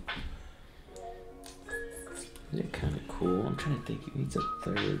myself. Is it kind of cool? I'm trying to think. It needs a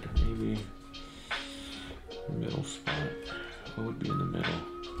third, maybe. Middle spot. What would be in the middle?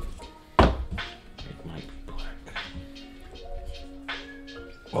 It might be black.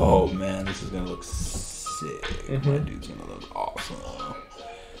 Oh, man, this is going to look sick. My dude's going to look awesome.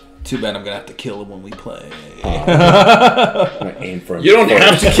 Too bad I'm gonna have to kill him when we play. I'm gonna aim for him. You don't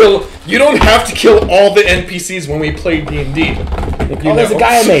have to kill all the NPCs when we play D&D. There's a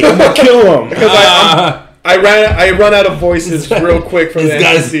guy I made. I'm gonna kill him. Because I run out of voices real quick from the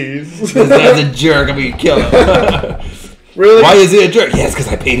NPCs. This guy's a jerk. I'm gonna kill him. Really? Why is he a jerk? Yes, because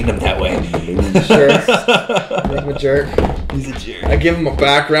I painted him that way. Sure. Make him a jerk. He's a jerk. I give him a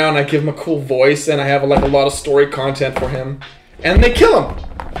background. I give him a cool voice, and I have a lot of story content for him. And they kill him.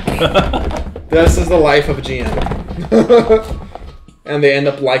 This is the life of a GM. And they end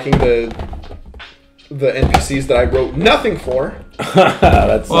up liking the NPCs that I wrote nothing for.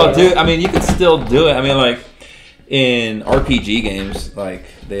 Dude, I mean, you could still do it. I mean, like, in RPG games, like,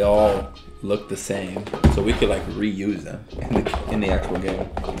 they all look the same. So we could, like, reuse them in the actual game.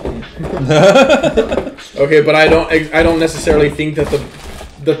 Okay, but I don't necessarily think that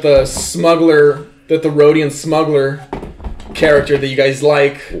the smuggler, that the Rhodian smuggler character that you guys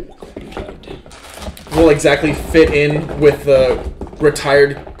like will exactly fit in with the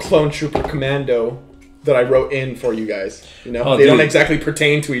retired clone trooper commando that I wrote in for you guys. They don't exactly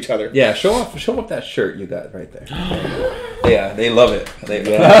pertain to each other. Yeah, show off that shirt you got right there. Yeah, they love it. They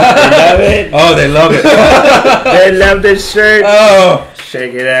love it. Oh, they love it. They love this shirt. Oh,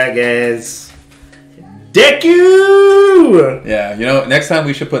 shake it out, guys. Dick you! Yeah, next time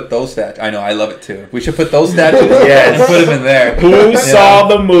we should put those statues. I know, I love it too. We should put those statues and put them in there. Who saw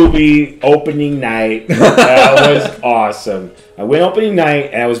the movie opening night? That was awesome. I went opening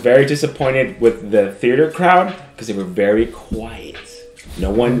night and I was very disappointed with the theater crowd because they were very quiet. No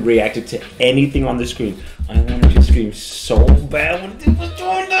one reacted to anything on the screen. I wanted to scream so bad when it was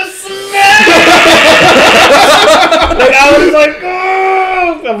doing the smash! Like, I was like,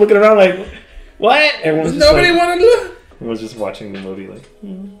 oh! I'm looking around like, what? Nobody wanted to look. Everyone's just watching the movie like,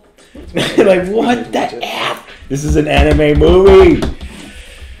 like, what the F? This is an anime movie.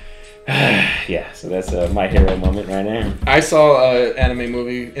 Yeah, Yeah, so that's my hero moment right now. I saw an anime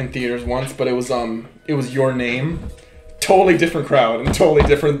movie in theaters once, but it was Your Name. Totally different crowd and totally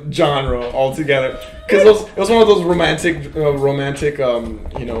different genre altogether. Because it was one of those romantic genre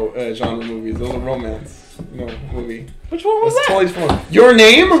movies. It was a romance, movie. Which one was that? Totally different. Your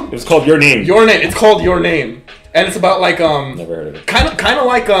Name. It was called Your Name. Your Name. It's called Your Name, and it's about like Never heard of it. Kind of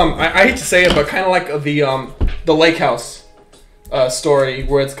like I hate to say it, but kind of like the Lake House story,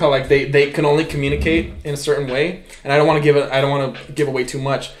 where it's kind of like they can only communicate in a certain way, and I don't want to give away too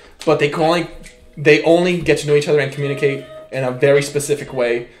much, but they only get to know each other and communicate in a very specific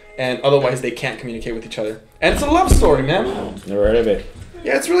way, and otherwise they can't communicate with each other. And it's a love story, man. Never heard of it.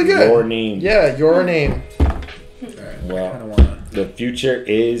 Yeah, it's really good. Your Name. Yeah, Your Name. Well, the future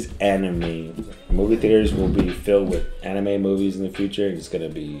is anime. Movie theaters will be filled with anime movies in the future. It's gonna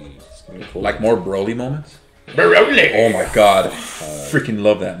be cool. Like more Broly moments. Broly. Oh my god, freaking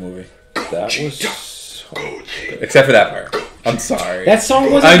love that movie. That was so good. Except for that part. I'm sorry. That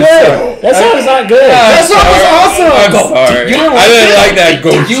song wasn't I'm good. sorry. That song is not good. That song was awesome. I'm sorry. I didn't like that.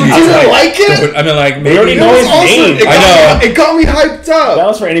 You didn't like it? I mean, like They already maybe. know his Awesome. name. I know. It got me hyped up. That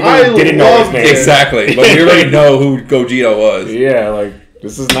was for anybody who didn't know his loved name. it. Exactly, but we already know who Gogeta was. Yeah, like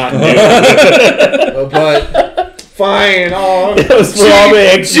this is not new. But fine. Oh, It was for all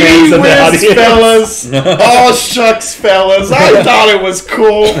the X-Men's of the audience. fellas. Oh, shucks, fellas. I thought it was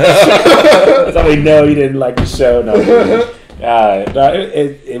cool. That's how we know you didn't like the show. No,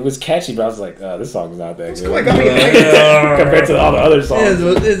 it was catchy, but I was like, this song's not that good. Like, I mean, Compared to all the other songs.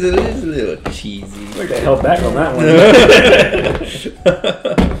 It's a little cheesy. They held back on that one.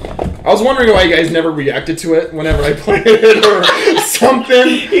 I was wondering why you guys never reacted to it whenever I played it or something.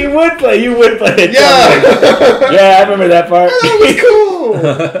 You would play it. Yeah. Yeah, I remember that part. That was cool.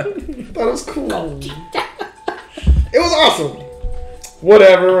 That was cool. It was awesome.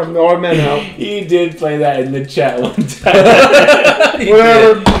 Whatever. I'm all men out. He did play that in the chat one time.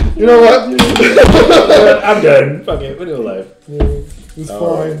 Whatever. You know what? I'm done. Fuck it. We're doing live. It's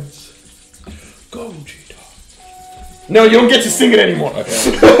fine. Gogeta. No, you don't get to sing it anymore. What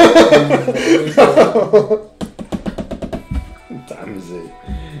time is it?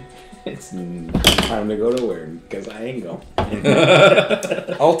 It's time to go to work because I ain't going.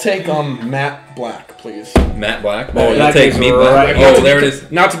 I'll take Matt Black, please. Matt Black. Matt Oh, Black you take is me right. Black. Oh, there it is.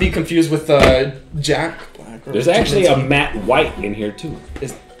 Not to be confused with Jack Black. There's actually a Matt White in here too.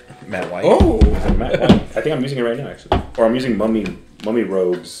 Matt White. Oh. Matt White. I think I'm using it right now actually. Or I'm using mummy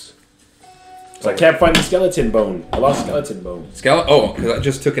robes. So I can't find the skeleton bone. I lost skeleton bone. Oh, because I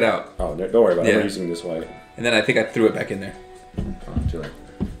just took it out. Oh, don't worry about it. Yeah. I'm using this white. And then I think I threw it back in there. Oh, too late.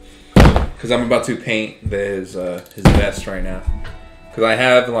 Because I'm about to paint his vest right now. Because I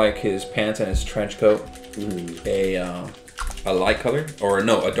have like his pants and his trench coat a light color, or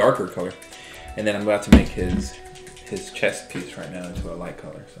no, a darker color. And then I'm about to make his chest piece right now into a light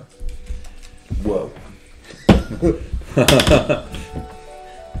color. So. Whoa.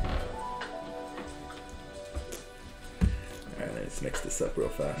 Let's mix this up real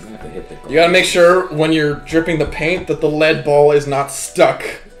fast. You gotta make sure when you're dripping the paint that the lead ball is not stuck.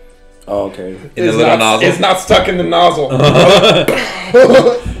 Oh, okay. In the little nozzle. It's not stuck in the nozzle.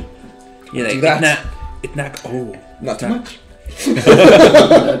 Yeah, Do that. It's not. Oh, Not too much.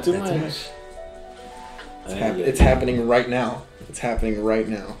 Not too much. It's happening right now. It's happening right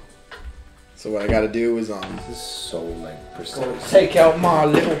now. So what I gotta do is This is so like precise. take out my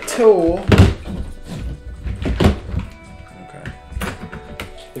little tool. okay.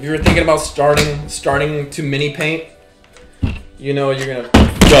 If you were thinking about starting to mini paint, you know you're gonna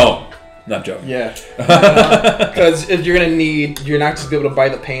Joe. Not Joe. yeah. Because you're not just be able to buy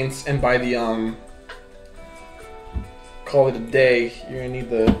the paints and buy the call it a day. You're gonna need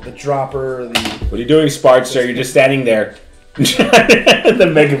the dropper. What are you doing, Sparkster? You're just standing there. The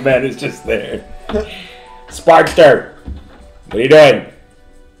Mega Man is just there. Sparkster, what are you doing?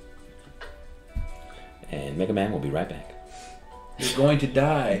 And Mega Man will be right back. You're going to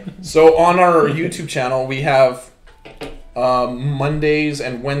die. So on our YouTube channel, we have Mondays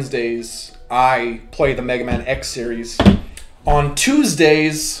and Wednesdays. I play the Mega Man X series. On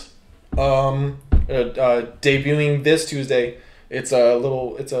Tuesdays, debuting this Tuesday, it's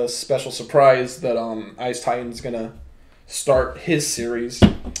a special surprise that Ice Titan's gonna start his series.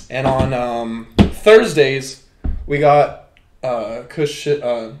 And on Thursdays, we got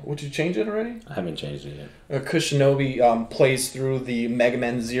would you change it already? I haven't changed it yet. Kushinobi plays through the Mega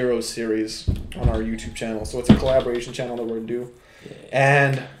Man Zero series on our YouTube channel, so it's a collaboration channel that we're gonna do. Yeah.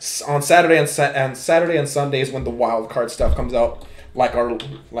 And on Saturday and Sundays, when the wild card stuff comes out, like our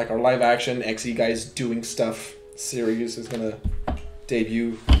live action XE guys doing stuff series is gonna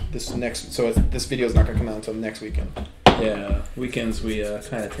debut this video is not gonna come out until next weekend. Yeah, weekends we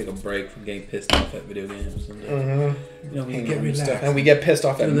kind of take a break from getting pissed off at video games. And, we get relaxed. And we get pissed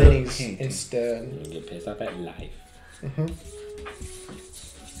off at minis instead. We get pissed off at life.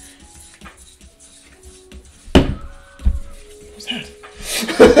 What's that?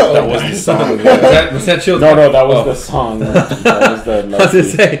 That was the song. Was that chill? No, that was the song. That was the. What does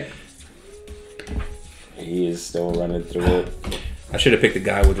it say? He is still running through it. I should have picked a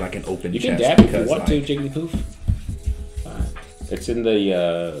guy with like an open chest. You can dab if you want to, Jigglypuff. It's in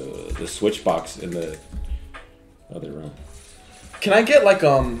the switch box in the other room. Can I get like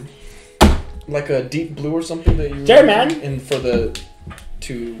a deep blue or something that you? Sure, man. And for the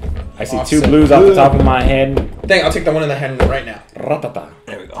two. I see two blues off the top of my head. Dang, I'll take the one in the hand right now. Ratata.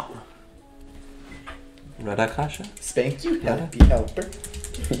 There we go. Radakasha. Spank you, happy helper.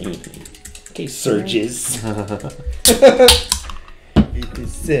 Okay, Surges.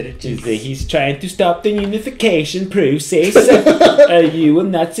 He's trying to stop the unification process. You will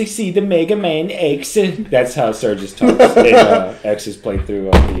not succeed the Mega Man X. That's how Surges talks in X's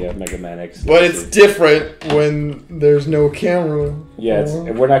playthrough of the Mega Man X. But it's different when there's no camera. Yeah,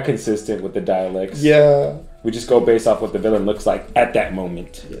 we're not consistent with the dialects. Yeah. We just go based off what the villain looks like at that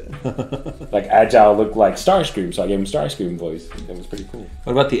moment. Yeah. Like Agile looked like Starscream, so I gave him Starscream voice. That was pretty cool.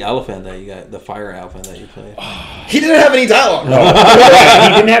 What about the elephant that you got, the fire elephant that you played? He didn't have any dialogue. No.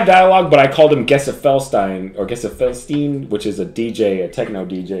 He didn't have dialogue, but I called him Gesaffelstein, or Gesaffelstein, which is a DJ, a techno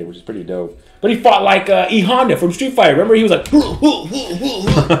DJ, which is pretty dope. But he fought like E Honda from Street Fighter. Remember, he was like...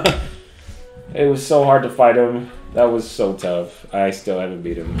 It was so hard to fight him. That was so tough. I still haven't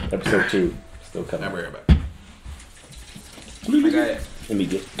beat him. Episode 2 still coming. I'm right back. Let me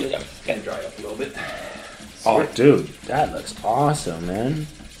get Gotta dry up a little bit. Oh, dude, that looks awesome, man.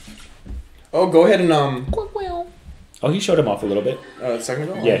 Oh, go ahead and Oh, he showed him off a little bit. a second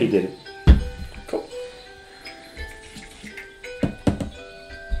ago. Yeah, he did it. Cool.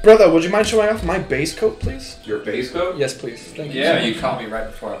 Brother, would you mind showing off my base coat, please? Your base coat? Yes, please. Thank you. Yeah, you caught me right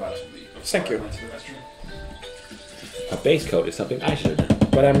before I was about to leave. Thank you. A base coat is something I should have done,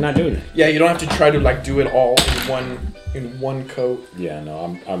 but I'm not doing it. Yeah, you don't have to try to like do it all in one coat. Yeah,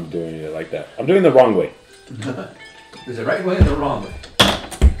 no, I'm doing it like that. I'm doing it the wrong way. There's the right way and the wrong way.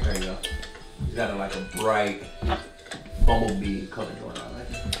 There you go. You got like a bright bumblebee color going on,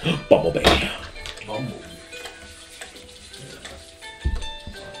 right? Bumblebee. Bumblebee.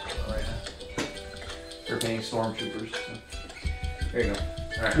 Alright. They're painting stormtroopers. So. There you go.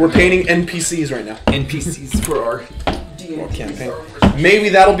 Right. We're painting NPCs right now. NPCs for our campaign. Maybe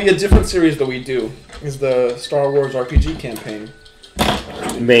that'll be a different series that we do. Is the Star Wars RPG campaign.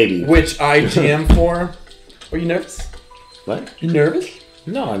 Maybe. Which I GM for. Are you nervous? What? You nervous?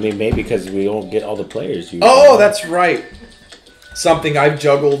 No, I mean maybe because we don't get all the players. Oh, that's right. Something I've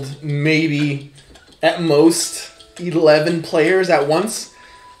juggled maybe at most 11 players at once.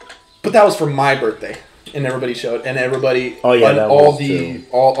 But that was for my birthday. And everybody showed, and everybody, oh yeah, that all was the true.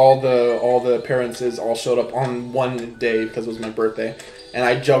 all the appearances all showed up on one day because it was my birthday, and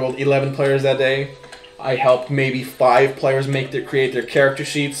I juggled 11 players that day. I helped maybe 5 players create their character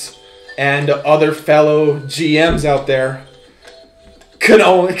sheets, and other fellow GMs out there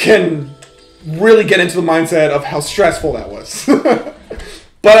can really get into the mindset of how stressful that was.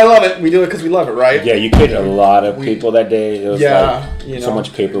 But I love it. We do it because we love it, right? Yeah, you created a lot of people that day. It was so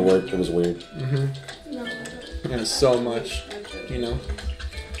much paperwork. It was weird. Mm-hmm. And so much,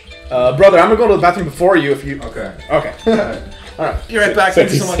 brother, I'm gonna go to the bathroom before you if you... Okay. Okay. All right. Be right back.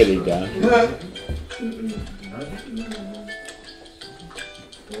 Thank you so much. Sitting down.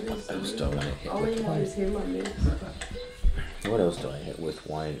 What else do I hit with?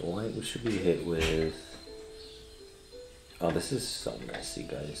 White? What should we hit with? Oh, this is so messy,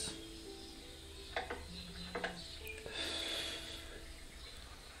 guys.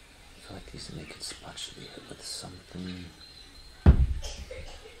 I feel like these naked spots should be hit with something.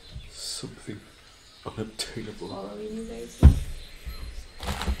 Something unobtainable. Following you guys.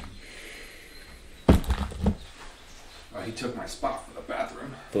 Oh, he took my spot for the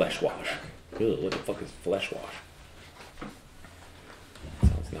bathroom. Flesh wash. Ew, what the fuck is flesh wash?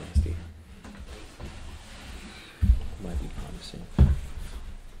 Sounds nasty. Might be promising.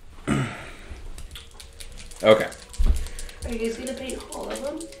 Okay. Are you guys gonna paint all of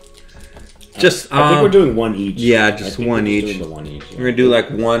them? Just I think we're doing one each. Yeah, just one each. Doing the one each. Yeah. We're gonna do like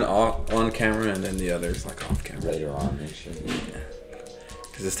one on camera and then the others like off camera Later on.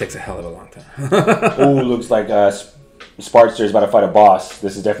 Because this takes a hell of a long time. Oh, looks like Sparkster is about to fight a boss.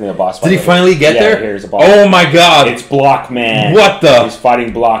 This is definitely a boss fight. Did he finally get there? Here's a boss. Oh my god! It's Blockman. What the? He's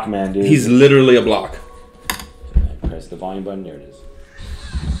fighting Blockman, dude. He's literally a block. Press the volume button. There it is.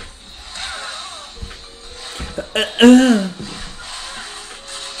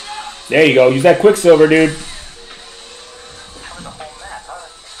 There you go. Use that Quicksilver, dude.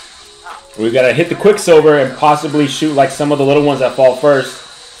 We gotta hit the Quicksilver and possibly shoot like some of the little ones that fall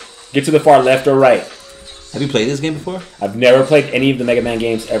first. Get to the far left or right. Have you played this game before? I've never played any of the Mega Man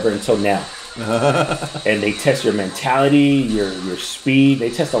games ever until now. And they test your mentality, your speed. They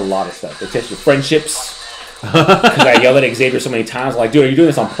test a lot of stuff. They test your friendships. Because I yelled at Xavier so many times, like, dude, are you doing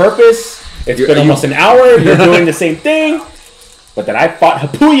this on purpose? It's been almost an hour. You're doing the same thing. But then I fought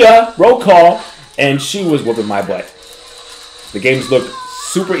Hapuya, roll call, and she was whooping my butt. The games look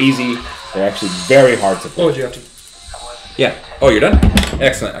super easy. They're actually very hard to play. Oh, did you have to? Yeah. Oh, you're done?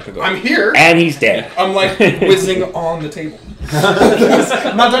 Excellent. I could go. I'm here. And he's dead. I'm like whizzing on the table.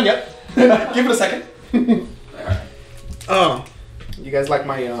 I'm not done yet. Give it a second. You guys like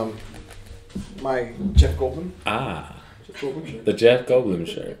my my Jeff Goldblum? Jeff Goldblum shirt? The Jeff Goldblum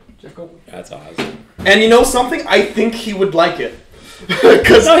shirt. Jeff Goldblum. That's awesome. And you know something? I think he would like it.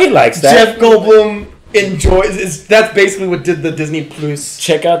 Because No, he likes that. Jeff Goldblum enjoys. That's basically what did the Disney Plus.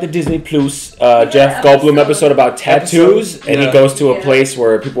 Check out the Disney Plus Jeff Goldblum episode about tattoos, and he goes to a place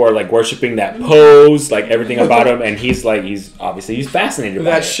where people are like worshiping that pose, like everything about him, and he's fascinated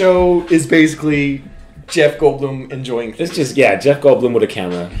by That it. show is basically Jeff Goldblum enjoying things. It's just Jeff Goldblum with a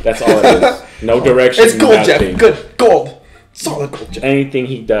camera. That's all it is. No direction. It's gold, Jeff. nothing. Good gold, solid gold, Jeff. Anything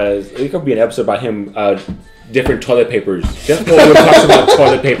he does, it could be an episode about him, different toilet papers. Jeff Goldblum talks about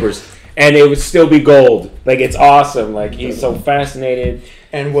toilet papers, and it would still be gold. Like, it's awesome. Like, he's so fascinated.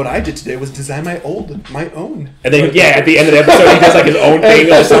 And what I did today was design my own. And then, at the end of the episode, he does like his own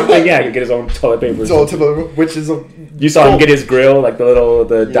thing or something. Yeah, he can get his own toilet paper. Which is a. You saw him get his grill, like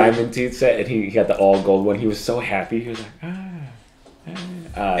the diamond teeth set, and he got the all gold one. He was so happy. He was like,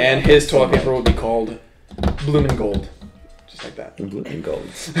 and his toilet paper would be called Bloomin' Gold. Just like that. Blue and gold.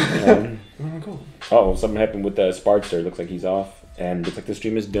 Bloomin' Gold. Oh, something happened with the Sparkster. Looks like he's off. And looks like the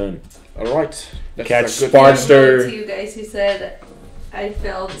stream is done. Alright. Catch To Sparkster. you guys who said I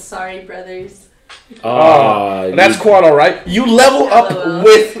failed. Sorry, brothers. That's quite alright. You level up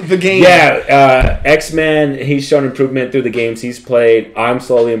with the game. Yeah, X-Men, he's shown improvement through the games he's played. I'm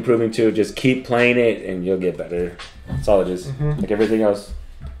slowly improving too. Just keep playing it and you'll get better. That's all it is. Like everything else.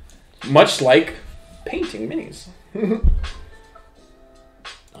 Much like painting minis. I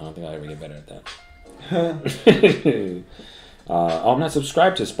don't think I'll ever get better at that. I'm not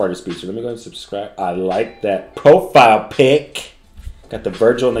subscribed to Sparta Speech, so let me go and subscribe. I like that profile pic. Got the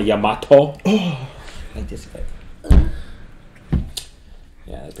Virgil and the Yamato. Oh, I like this guy.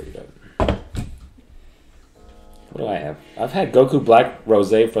 Yeah, that's pretty dope. What do I have? I've had Goku Black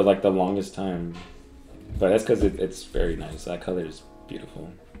Rose for like the longest time. But that's because it's very nice. That color is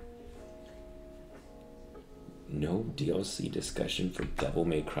beautiful. No DLC discussion for Devil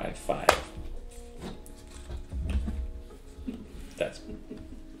May Cry 5. That's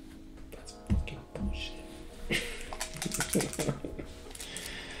fucking bullshit.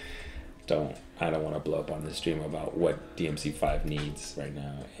 I don't want to blow up on the stream about what DMC5 needs right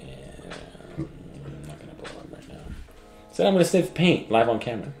now, and I'm not gonna blow up right now. Said I'm gonna sniff paint live on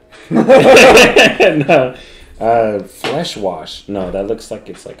camera. No, flesh wash. No, that looks like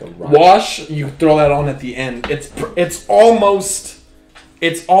it's like a rock. Wash, you throw that on at the end. It's almost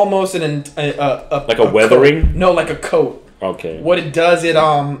an like a weathering. Coat. No, like a coat. Okay. What it does, it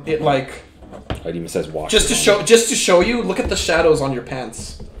like. It even says wash. Just to show you, look at the shadows on your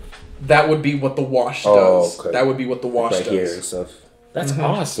pants. That would be what the wash does. Okay. That would be what the wash right does. Here and stuff. That's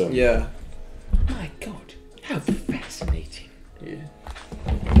awesome. Yeah. My God, how fascinating. Yeah.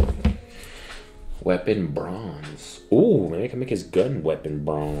 Weapon bronze. Ooh, maybe I can make his gun weapon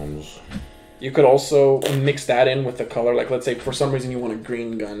bronze. You could also mix that in with the color. Like, let's say for some reason you want a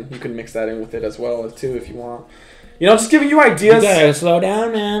green gun, you can mix that in with it as well too if you want. You know, just giving you ideas. You gotta slow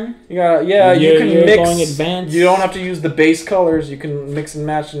down, man. You can mix. Going advanced. You don't have to use the base colors. You can mix and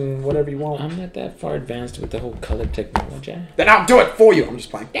match and whatever you want. I'm not that far advanced with the whole color technology. Then I'll do it for you. I'm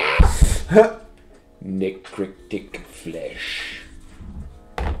just playing. Necrotic flesh.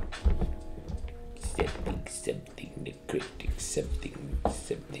 Something, necrotic,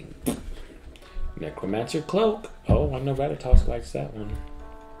 something. Necromancer cloak. Oh, I know Ratatosk likes that one.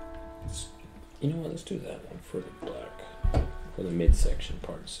 You know what? Let's do that one for the black, for the midsection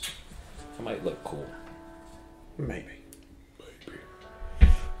parts. That might look cool. Maybe.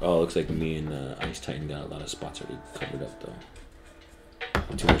 Oh, looks like me and Ice Titan got a lot of spots already covered up though.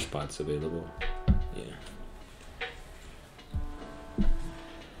 2 more spots available. Yeah.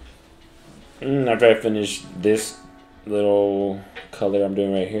 After I finish this little color I'm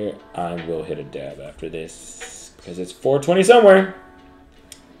doing right here, I will hit a dab after this because it's 420 somewhere.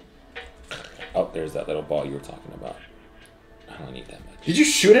 Oh, there's that little ball you were talking about. I don't need that much. Did you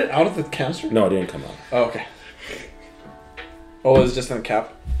shoot it out of the canister? No, it didn't come out. Oh, okay. Oh, it was just in the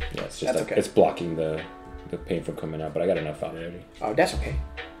cap? Yeah, it's just That's like, okay. it's blocking the paint from coming out, but I got enough out already. Oh, that's okay.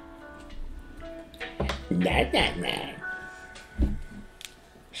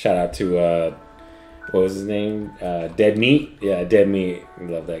 Shout out to what was his name? Dead Meat. Yeah, Dead Meat.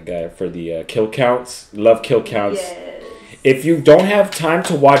 Love that guy for the kill counts. Love kill counts. Yes. If you don't have time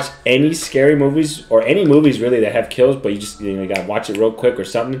to watch any scary movies or any movies really that have kills, but you gotta watch it real quick or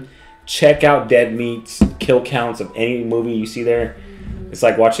something, check out Dead Meat's kill counts of any movie you see there. It's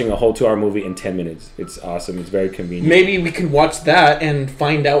like watching a whole 2-hour movie in 10 minutes. It's awesome. It's very convenient. Maybe we can watch that and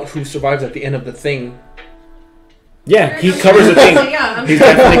find out who survives at the end of the thing. Yeah, he covers the thing. Yeah, He's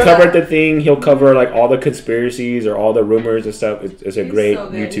definitely covered the thing. He'll cover like all the conspiracies or all the rumors and stuff. It's a great so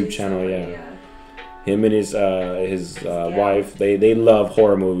good. YouTube He's channel. so Yeah. good, Him and his wife, they love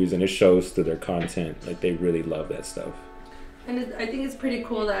horror movies, and it shows through their content. Like they really love that stuff. And I think it's pretty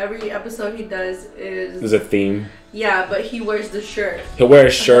cool that every episode he does There's is a theme. but he wears the shirt. He'll wear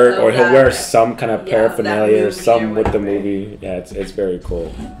a shirt or he'll wear that- some kind of yeah, paraphernalia that or movie some or with the whatever. movie. Yeah, it's very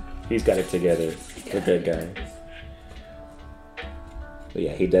cool. He's got it together. He's a good guy. But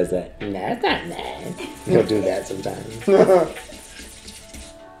yeah, he does that. Nah, it's not nice. He'll do that sometimes.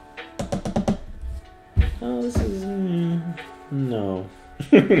 Oh, this is no.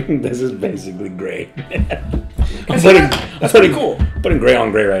 This is basically gray. That's pretty cool. Putting gray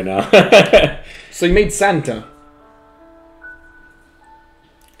on gray right now. So you made Santa.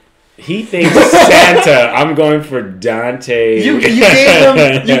 He thinks Santa. I'm going for Dante. You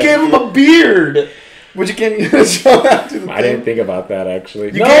gave him a beard. But you can't show that to the I didn't think about that actually.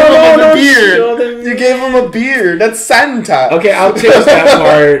 You gave him a beard. You gave him a beard. That's Santa. Okay, I'll change that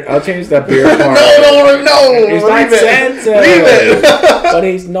part. I'll change that beard part. No. He's not Leave it. Santa. Leave it. But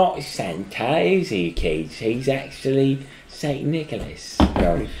he's not Santa, is he, kids? He's actually Saint Nicholas.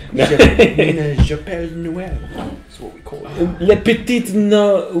 No. J'appelle Noël. That's what we call it. Le petit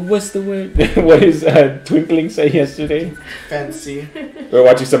no. What's the word? What is Twinkling say yesterday? Fancy. We're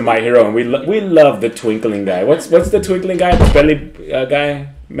watching some My Hero, and we love the Twinkling guy. What's the Twinkling guy? The belly guy,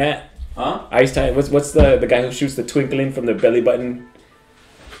 Matt. Huh? Ice Time. What's the guy who shoots the Twinkling from the belly button?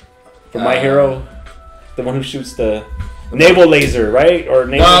 From My Hero, the one who shoots the navel laser, right? Or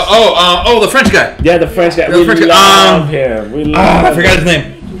navel. The French guy. Yeah, the French guy. The We French guy. love him. We love. I forgot his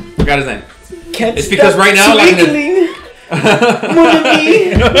name. It's because right now, Twinkling.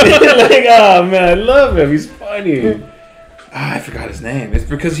 Like, oh man, I love him. He's funny. I forgot his name. It's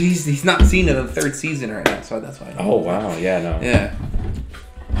because he's not seen in the 3rd season right now, so that's why. Oh wow, yeah, no. Yeah.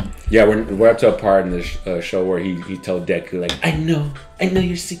 Yeah, we're up to a part in the show where he told Deku like, I know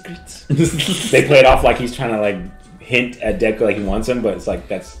your secrets. They play it off like he's trying to like hint at Deku like he wants him, but it's like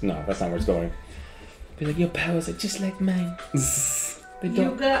that's not where it's going. Be like, your powers are just like mine. They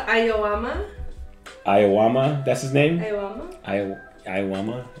don't. Yuga Aoyama. Iowama, that's his name. Aoyama.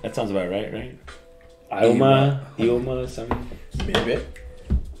 Iowama. That sounds about right? Ioma, something. Maybe.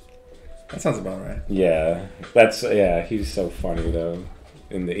 That sounds about right. Yeah, he's so funny though.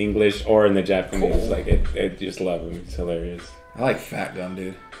 In the English or in the Japanese, like it just love him. It's hilarious. I like Fat Gum,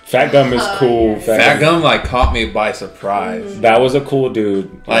 dude. Fat Gum is cool. Yes. Fat Gum like caught me by surprise. That was a cool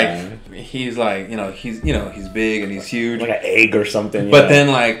dude. Like he's like he's big and he's huge. Like an egg or something. But then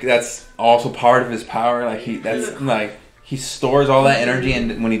like that's also part of his power. Like he stores all that energy,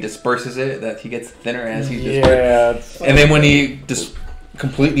 and when he disperses it, that he gets thinner as he disperses. And then when he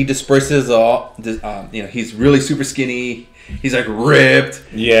completely disperses all, he's really super skinny. He's like ripped.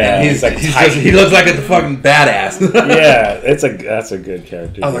 Yeah, and he's like he looks like a fucking badass. Yeah, that's a good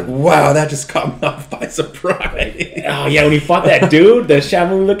character. I was like, wow, that just caught me off by surprise. Oh yeah, when he fought that dude, the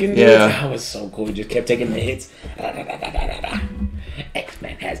Shamu looking dude, Yeah. that was so cool. He just kept taking the hits.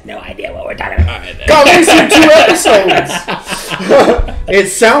 X-Men has no idea what we're talking about. Coming in 2 episodes. It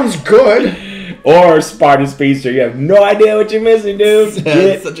sounds good. Or Spartan Speedster, you have no idea what you're missing, dude.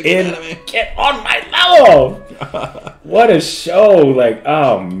 It's such a good anime. Get on my level. What a show! Like,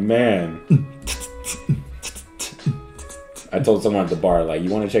 oh man. I told someone at the bar, like, you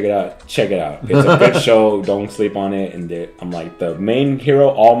want to check it out? Check it out. It's a good show. Don't sleep on it. And I'm like, the main hero,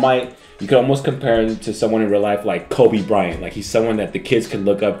 All Might, you could almost compare him to someone in real life like Kobe Bryant. Like, he's someone that the kids can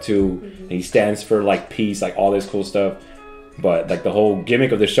look up to. And he stands for, like, peace, like, all this cool stuff. But, like, the whole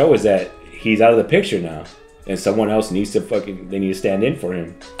gimmick of the show is that he's out of the picture now. And someone else needs to they need to stand in for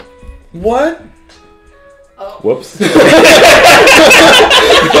him. What? Whoops. Well,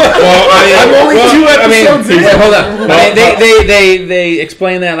 I'm only 2 episodes in. Hold on. They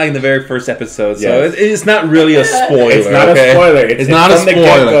explain that like in the very first episode, so it's not really a spoiler. It's not a spoiler. It's not a spoiler. From the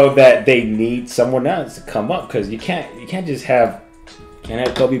get-go that they need someone else to come up because you can't just have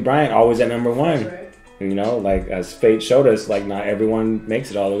Kobe Bryant always at number 1. Right. You know, like as fate showed us, like not everyone makes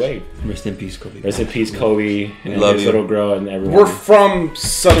it all the way. Rest in peace, Kobe. Rest in peace, Kobe, and love his you. little girl, and everyone. We're from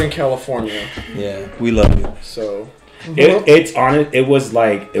Southern California, Yeah, we love you. so It's on it. It was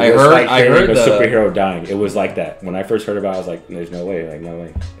like I hearing heard a the- superhero dying. It was like that when I first heard about it. I was like, "There's no way, like no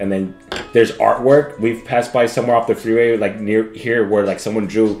way." And then there's artwork. We've passed by somewhere off the freeway, like near here, where like someone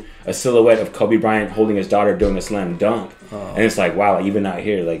drew a silhouette of Kobe Bryant holding his daughter doing a slam dunk, and it's like, wow, like, even out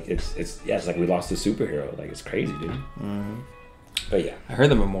here, like it's like we lost a superhero. Like it's crazy, dude. But yeah, I heard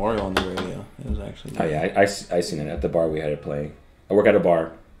the memorial on the radio. It was actually. oh yeah, I seen it at the bar we had it playing. I work at a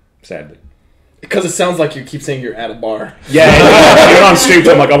bar, sadly. because it sounds like you keep saying you're at a bar. Yeah, I went on stream.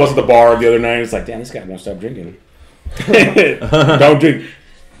 I'm like, I was at the bar the other night. It's like, damn, this guy won't stop drinking. Don't drink.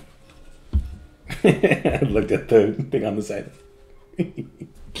 I looked at the thing on the side.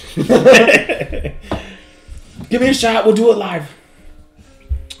 Give me a shot. We'll do it live.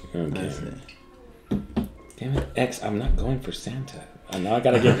 Okay. Damn it, X. I'm not going for Santa. Now I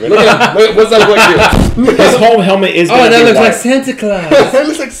gotta get rid of Look at him. What's that look like? his whole helmet. Is gonna Oh, that be looks white. like Santa Claus. It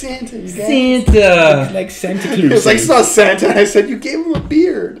looks like Santa. You guys. Santa. Like Santa Claus. It's like, it's not Santa. I said you gave him a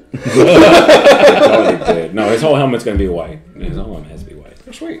beard. Totally did. No, his whole helmet's gonna be white. His whole helmet has to be white.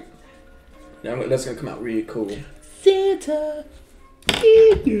 Oh, sweet. Yeah, that's gonna come out really cool. Santa.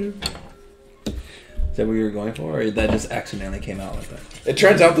 Is that what you were going for, or that just accidentally came out like that? It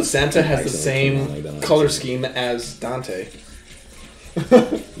turns out that Santa has the Accidentally came out same like that. color scheme as Dante.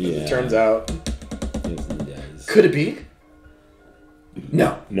 Yeah. It turns out. Yes, he does. Could it be?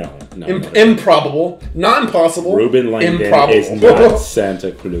 No. No. Improbable. Not impossible. Ruben Langdon Improbable. is not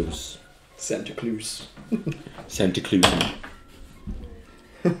Santa Claus. Santa Claus. Santa Claus.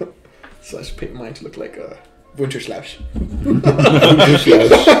 So I should paint mine to look like a Winterslash.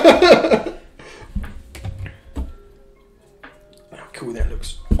 How cool that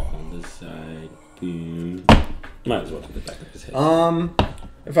looks. On the side. Boom. Might as well put the back of his head.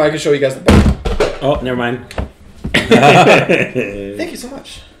 If I could show you guys the back. Oh, never mind. Thank you so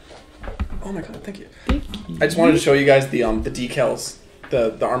much. Oh my god, thank you. I just wanted to show you guys the decals.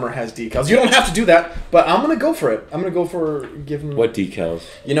 The armor has decals. You don't have to do that, but I'm gonna go for it. I'm gonna go for giving. What decals?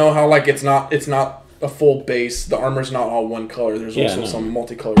 You know how like it's not a full base. The armor's not all one color. There's also some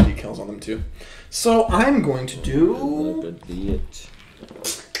multicolored decals on them too. So I'm going to do.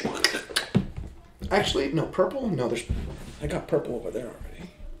 Actually, no purple. No, I got purple over there already.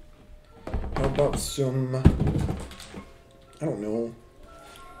 How about some? I don't know.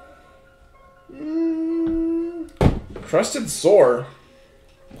 Crusted sore.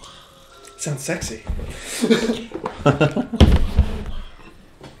 Sounds sexy.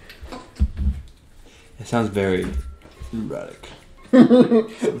 It sounds very erotic.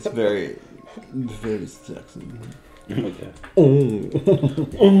 It's very sexy. Okay. Stop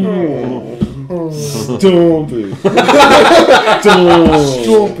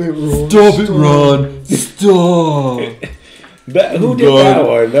it, Ron. Stop. Who did that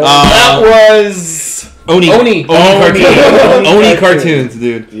one? That was Oni cartoons,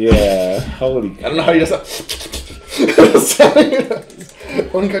 dude. Yeah. Holy. I don't know how you just.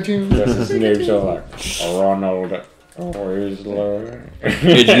 Oni cartoons. That's his name, so like Ronald Weasley.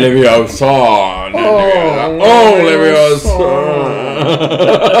 It's Leviosa. Leviosa.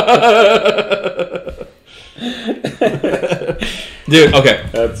 Dude, okay.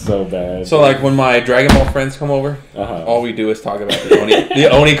 That's so bad. So like when my Dragon Ball friends come over, all we do is talk about the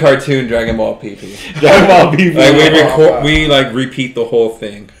Oni cartoon Dragon Ball PP. Dragon Ball PP. Like we like repeat the whole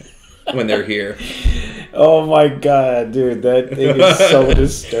thing when they're here. Oh my god, dude, that thing is so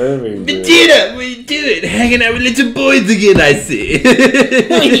disturbing. We did it, hanging out with little boys again. I see.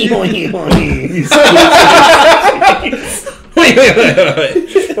 Wait.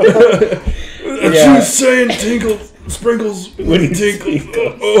 Saying tinkles. Sprinkles when you tinkle. In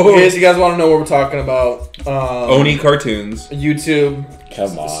case you guys want to know what we're talking about, Oni cartoons.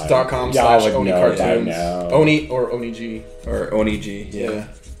 YouTube.com/Oni cartoons. Oni or Oni-G. Or Oni-G, yeah.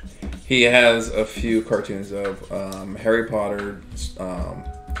 He has a few cartoons of Harry Potter,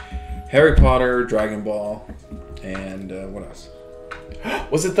 Dragon Ball, and what else?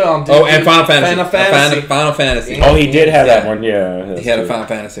 Was it the and Final Fantasy. Final Fantasy. Oh, he did have that one, yeah. He had a Final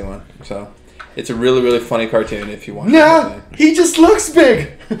Fantasy one, so. It's a really, really funny cartoon if you want. Nah, he just looks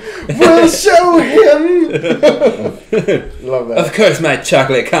big. We'll show him. Love that. Of course, my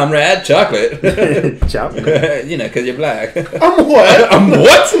chocolate comrade, chocolate. Chocolate. You know, because you're black. I'm what? I'm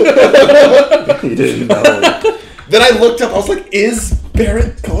what? You didn't know. Then I looked up. I was like, "Is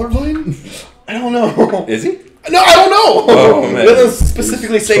Barrett colorblind?" I don't know. Is he? No, I don't know. Oh, man. It doesn't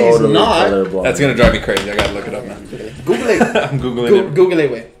specifically say Totally he's not. colorblind. That's gonna drive me crazy. I gotta look it up now. Google it. I'm googling it. Google it.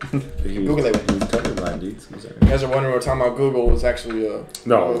 Wait. He's Google it. He's colorblind, dude. I'm sorry. You guys are wondering what we're talking about. Google was actually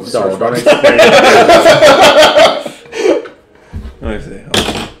No, search don't box. explain it. Let me see. Hold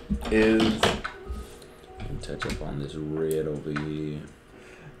on. Is Touch up on this red over here.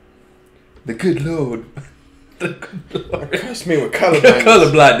 the good Lord. The good Lord. Curse me with colorblindness.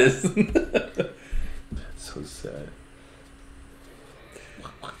 Colorblindness. That's so sad.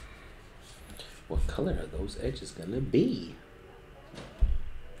 What color are those edges gonna be?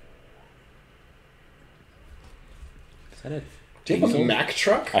 Is that a Do you have a diesel? Mack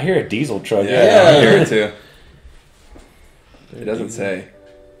truck? I hear a diesel truck. Yeah, I hear it too. It doesn't say.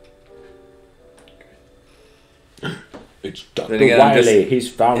 It's Dr. Then again, I'm Wiley. just- He's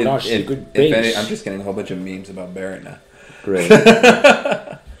found our secret If base. any, I'm just getting a whole bunch of memes about Barrett now. Great.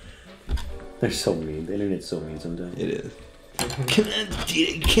 They're so mean. The internet's so mean sometimes. It is.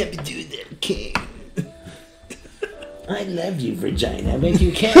 Can't be doing that, King. I love you, vagina, but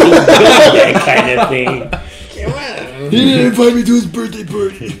you can't be doing that kind of thing. He didn't invite me to his birthday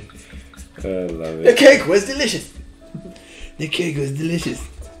party. I love The it. cake was delicious. The cake was delicious.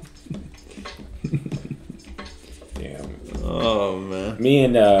 Damn. Oh man. Me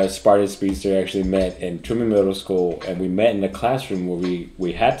and Sparta Speedster actually met in Truman Middle School, and we met in a classroom where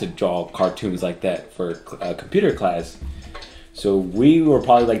we had to draw cartoons like that for computer class. So we were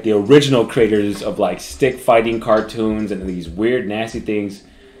probably like the original creators of like stick fighting cartoons and these weird nasty things,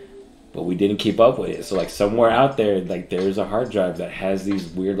 but we didn't keep up with it. So like somewhere out there, like there's a hard drive that has these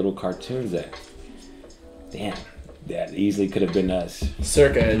weird little cartoons that, damn, that easily could have been us.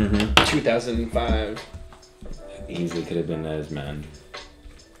 Circa 2005. Easily could have been us, man.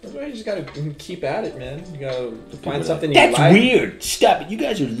 That's why you just gotta keep at it, man. You gotta find Like, something you that's like. weird. Stop it. You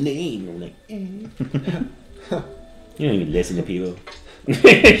guys are lame. I'm like, you don't even listen to people.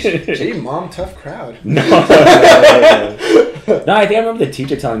 Gee, mom, tough crowd. No, I think I remember the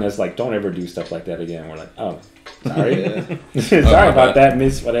teacher telling us like, don't ever do stuff like that again. We're like, oh, sorry, sorry about that,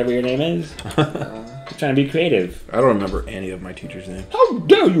 Miss whatever your name is. I'm trying to be creative. I don't remember any of my teachers' names. How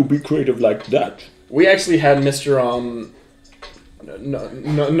dare you be creative like that? We actually had Mr.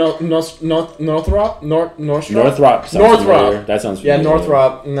 Northrop. Northrop. Sounds Northrop. familiar. That sounds Yeah, familiar.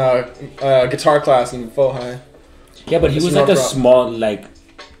 Northrop. No, guitar class in full high. Yeah, but he Mr. was like a Northrop. small, like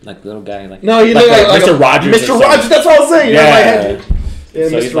little guy. Like No, he like looked like Mr. Rogers. or Mr. something. Rogers. That's what I was saying. Yeah. Yeah, my head. Yeah,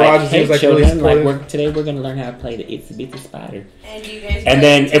 So Mr. he's like, Rogers. hey, He was like children, really like supportive. today we're gonna learn how to play the Itsy Bitsy Spider. And you guys. And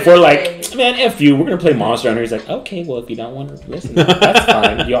then if we're like, man, F you, we're gonna play Monster Hunter. He's like, okay, well if you don't want to listen, that's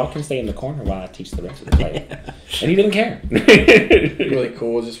fine. Y'all can stay in the corner while I teach the rest of the play. And he didn't care. Really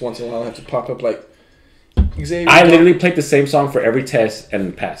cool. Just once in a while, I have to pop up like Xavier. I literally played the same song for every test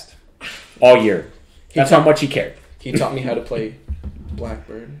and passed all year. That's how much he cared. He taught me how to play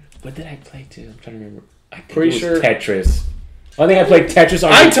Blackbird. What did I play too? I'm trying to remember. I think Pretty it was sure- Tetris. I think I played Tetris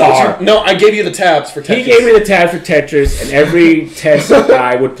on I guitar. taught you. No, I gave you the tabs for Tetris. He gave me the tabs for Tetris, and every test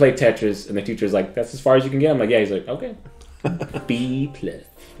I would play Tetris, and the teacher's like, "That's as far as you can get." I'm like, "Yeah." He's like, "Okay." B plus.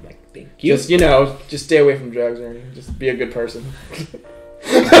 I'm like, thank you. Just just stay away from drugs, Ernie. Just be a good person.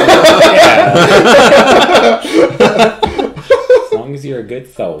 Yeah. As long as you're a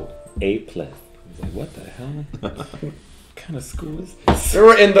good soul, A plus. I was like, what the hell? What kind of school is this? We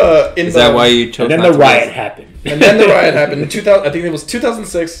were in the. Is that why you chose? And then not the to riot listen? happened. And then the riot happened in 2000. I think it was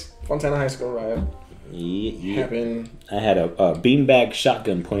 2006. Fontana High School riot Yeah. happened. I had a beanbag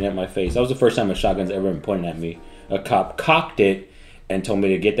shotgun pointed at my face. That was the first time a shotgun's ever been pointed at me. A cop cocked it and told me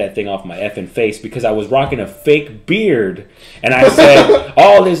to get that thing off my effing face because I was rocking a fake beard. And I said,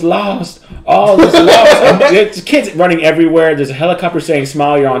 all is lost. All is lost. And there's kids running everywhere. There's a helicopter saying,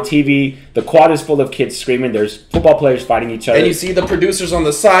 smile, you're on TV. The quad is full of kids screaming. There's football players fighting each other. And you see the producers on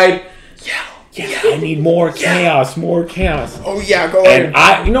the side. Yeah, I need more chaos, more chaos. Oh yeah, go And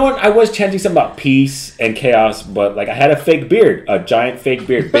ahead. you know what? I was chanting something about peace and chaos, but like I had a fake beard, a giant fake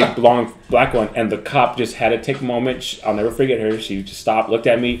beard, big long black one, and the cop just had to take a moment. I'll never forget her. She just stopped, looked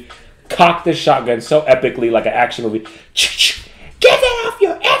at me, cocked the shotgun so epically, like an action movie. Get that off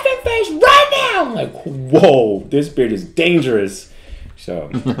your effing face right now! I'm like, whoa, this beard is dangerous. So.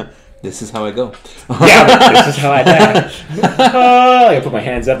 This is how I go. Yeah, this is how I die. I put my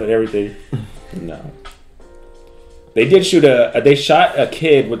hands up and everything. No. They did shoot they shot a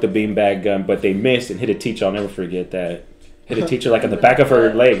kid with the beanbag gun, but they missed and hit a teacher. I'll never forget that. Hit a teacher like on the back of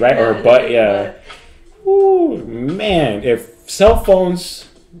her leg, right? Or her butt, yeah. Ooh, man. If cell phones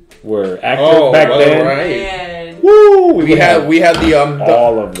were active back then. Right. Woo! We had the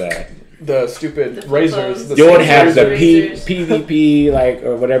all of that. The stupid razors. You would have the PvP, like,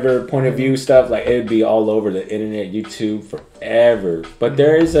 or whatever point of view stuff. Like, it would be all over the internet, YouTube, forever. But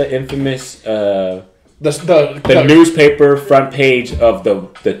there is an infamous... The newspaper front page of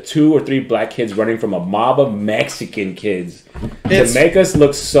the 2 or 3 black kids running from a mob of Mexican kids to make us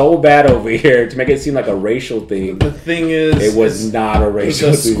look so bad over here, to make it seem like a racial thing. The thing is, it was not a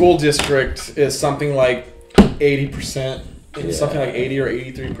racial thing. The school district is something like 80%. It's something like 80 or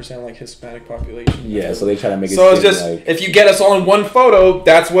 83% like Hispanic population. Yeah, so they try to make it. So it's just like, if you get us all in one photo,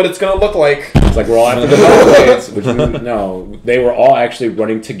 that's what it's gonna look like. It's like we're all after the black kids, which no, they were all actually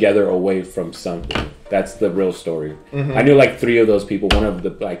running together away from something. That's the real story. Mm-hmm. I knew like 3 of those people, one of the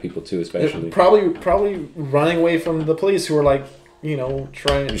black people too, especially. Probably running away from the police who were like,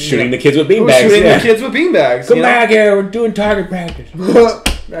 shooting the kids with beanbags. The kids with beanbags. Come back here, we're doing target practice.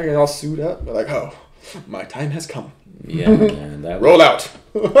 Back and all suit up. They're like, oh, my time has come. Yeah, man. Roll out.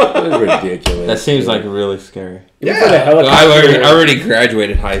 That was ridiculous. That seems like really scary. Yeah. I already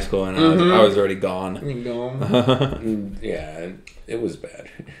graduated high school and I was already gone. Yeah, it was bad.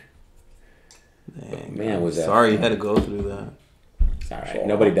 Dang, man, was that? Sorry you had to go through that. It's alright.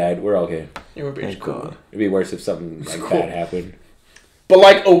 Nobody died. We're okay. Thank God. It'd be worse if something like that happened. But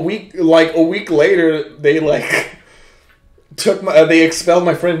like a week later, they they expelled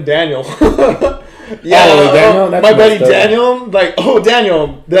my friend Daniel. Yeah, Daniel? My buddy Daniel.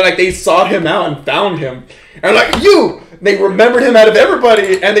 Daniel. They're they sought him out and found him, and they remembered him out of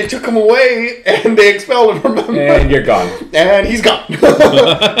everybody, and they took him away, and they expelled him from and you're gone. And he's gone.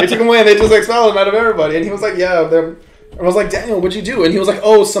 They took him away, and they just expelled him out of everybody. And he was like, yeah. I was like, Daniel, what'd you do? And he was like,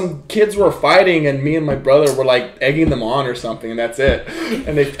 oh, some kids were fighting, and me and my brother were egging them on or something, and that's it.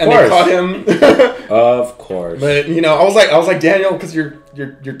 And they caught him. Of course. But I was like Daniel, because you're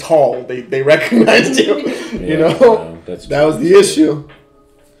tall. They recognized you. That was the issue.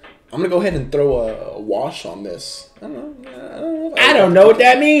 I'm gonna go ahead and throw a wash on this. I don't know what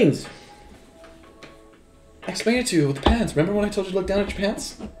that means. I explained it to you with the pants. Remember when I told you to look down at your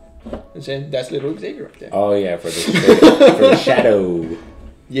pants? And said, that's little Xavier right there. Oh yeah, for the shadow.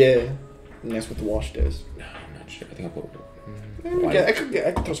 Yeah, and that's what the wash does. No, I'm not sure. I think I'll put.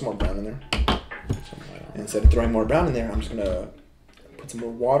 I could throw some more brown in there. And instead of throwing more brown in there, I'm just gonna put some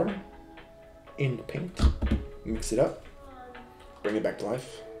more water in the paint, mix it up, bring it back to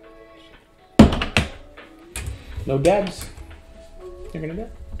life. No dabs. You're gonna dab?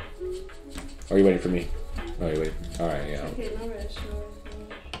 Or are you waiting for me? Oh, you wait. All right, yeah. Okay, no rush.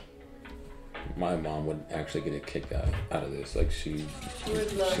 My mom would actually get a kick out of this. Like she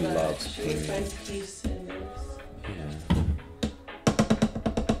would love she that. loves She would find peace in this. Yeah.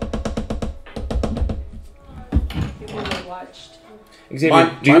 People have watched.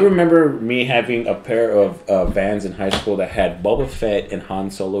 Xavier, do you remember me having a pair of Vans in high school that had Boba Fett and Han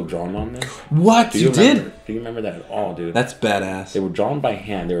Solo drawn on them? What? You did? Do you remember that at all, dude? That's badass. They were drawn by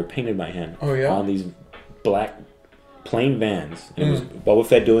hand. They were painted by hand. Oh, yeah? On these black, plain Vans. And it was Boba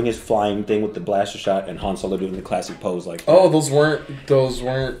Fett doing his flying thing with the blaster shot and Han Solo doing the classic pose like that. Oh, those weren't.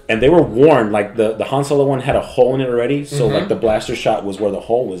 And they were worn. Like, the Han Solo one had a hole in it already. So, like, the blaster shot was where the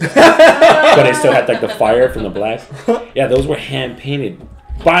hole was at. But it still had, like, the fire from the blast. Yeah, those were hand-painted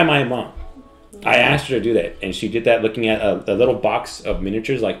by my mom. I asked her to do that, and she did that looking at a little box of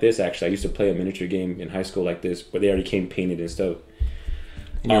miniatures like this, actually. I used to play a miniature game in high school like this, where they already came painted and stuff.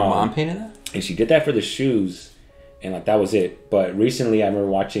 And your mom painted that? And she did that for the shoes, and like that was it. But recently I remember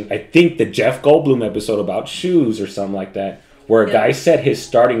watching, I think, the Jeff Goldblum episode about shoes or something like that, where a guy said his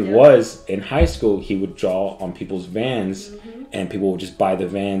starting was in high school, he would draw on people's Vans, and people would just buy the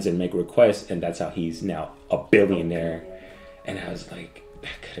Vans and make requests, and that's how he's now a billionaire. And I was like,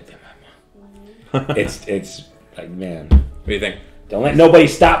 that could have been my mom. It's like, man. What do you think? Don't let nobody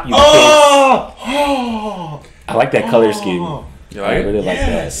stop you, kids. I like that color scheme. You like I really like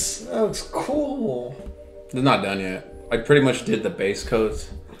that. That looks cool. It's not done yet. I pretty much did the base coats,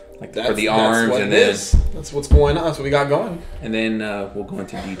 like for the arms, and then that's what's going on. That's what we got going. And then we'll go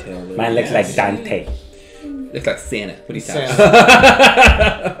into detail. Mine looks like Dante. Looks like Santa. What are you talking about?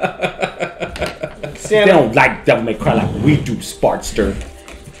 They don't like Devil May Cry like we do, Sparkster.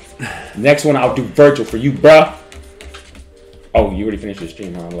 Next one, I'll do Virgil for you, bruh. Oh, you already finished your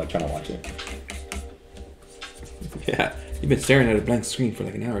stream, huh? I'm like trying to watch it. Yeah. You've been staring at a blank screen for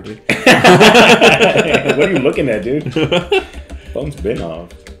like an hour, dude. What are you looking at, dude? Phone's been off.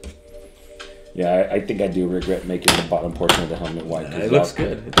 Yeah, I think I do regret making the bottom portion of the helmet white. Yeah, it looks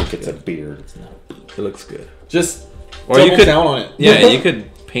good. I think it's a beard. It's not. It looks good. Just or you could down on it. Yeah, you could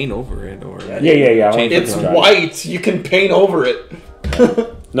paint over it or yeah. It's white. You can paint over it.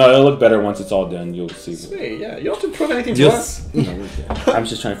 No, it'll look better once it's all done. You'll see. Sweet, yeah. You don't have to prove anything to us. I'm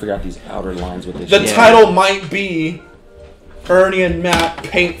just trying to figure out these outer lines with this. The title might be Ernie and Matt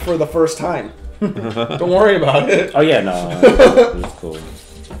paint for the first time. Don't worry about it. Oh yeah, no, it's cool.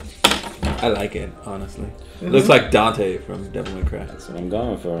 I like it, honestly. Mm-hmm. It looks like Dante from Devil May Cry. That's what I'm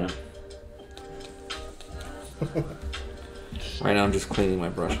going for. Right now I'm just cleaning my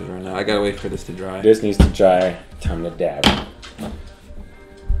brushes right now. I gotta wait for this to dry. This needs to dry. Time to dab.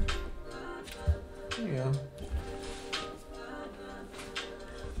 Yeah.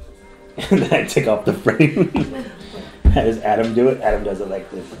 And then I take off the frame. How does Adam do it? Adam does it like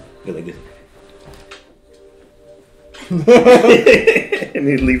this. Go like this. And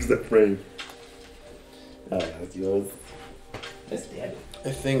he leaves the frame. Oh, that's yours. That's Daddy. I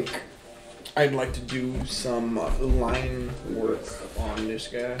think I'd like to do some line work on this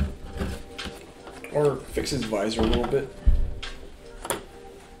guy. Or fix his visor a little bit.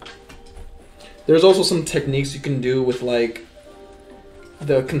 There's also some techniques you can do with like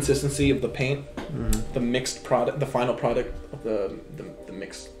the consistency of the paint, the mixed product, the final product of the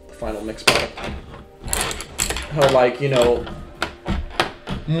final mixed product. How like, you know,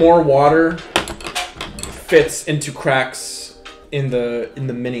 more water fits into cracks in the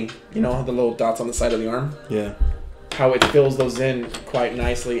mini, you know, the little dots on the side of the arm. Yeah. How it fills those in quite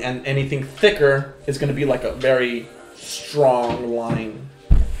nicely, and anything thicker is going to be like a very strong line.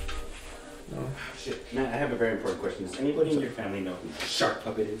 Shit, Matt, I have a very important question. Does anybody in your family know who Shark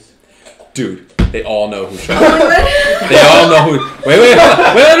Puppet is? Dude, they all know who Shark Puppet is. They all know who. Wait,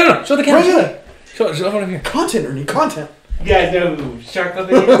 no. Show the camera. Show over here. Content, Ernie, content. You guys know who Shark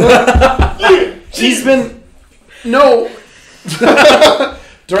Puppet is? She's been no.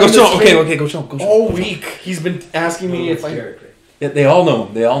 Go show him. Okay, go show him. All week he's been asking me if I. Yeah, they all know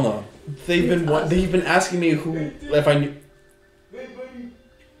him. They all know him. They've been asking me who if I knew.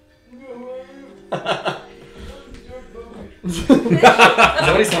 Is that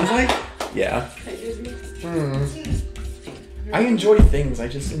what he sounds like? Yeah. I enjoy things. I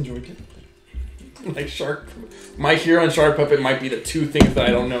just enjoy it. Like Shark. My hero and Shark Puppet might be the two things that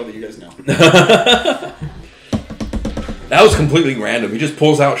I don't know that you guys know. That was completely random. He just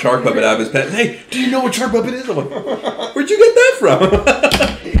pulls out Shark Puppet out of his pen. Hey, do you know what Shark Puppet is? I'm like, where'd you get that from?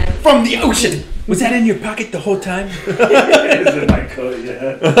 From the ocean. Was that in your pocket the whole time? It's in my coat,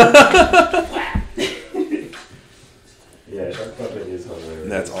 yeah. Yeah, Shark Puppet is hilarious.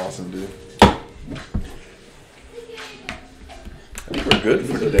 That's awesome, dude. I think we're good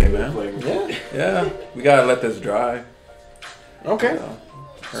for today, man. Yeah. We gotta let this dry. Okay.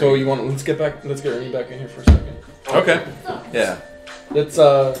 So you want? Let's get Ernie back in here for a second. Okay. Yeah. Let's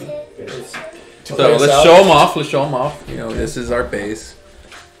So let's show them off. You know, this is our base.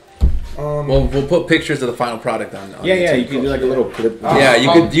 We'll put pictures of the final product on Yeah, you can do like a little clip. Yeah,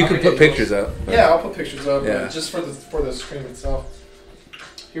 you could put pictures up. Yeah, I'll put pictures up. Yeah. Just for the screen itself.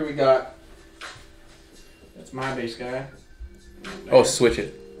 Here we got. That's my base guy. Oh, switch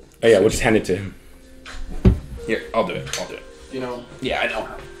it. Oh yeah, we'll just hand it to him. Here, I'll do it. You know. Yeah, I know.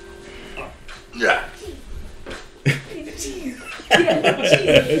 Yeah.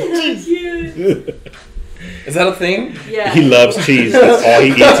 Is that a thing? Yeah. He loves cheese. That's all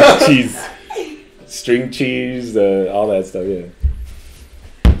he eats is cheese. String cheese, all that stuff, yeah.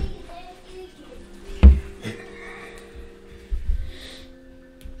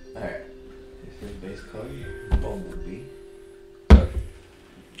 Alright. This is base color. Bumblebee.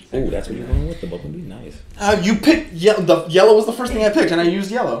 Oh, that's what you're going with? The bumblebee? Nice. You picked yellow. The yellow was the first thing I picked, and I used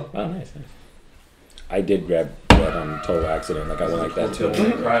yellow. Oh, nice. I did grab that on total accident. Like I went like that too.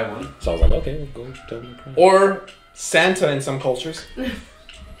 Cry one. So I was like, okay, we'll go Devil May Cry. Or Santa in some cultures.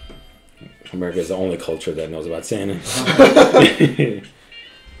 America is the only culture that knows about Santa.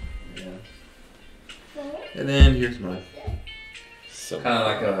 And then here's mine. So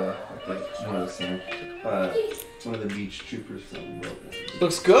Kind of like one of the same. One of the beach troopers from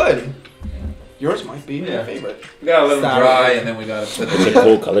Looks good. Yours might be my favorite. We gotta let them dry, and then we gotta put it's a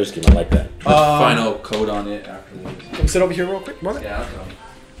cool color scheme. I like that. the final coat on it after this. Come sit over here real quick, brother. Yeah, I'll go.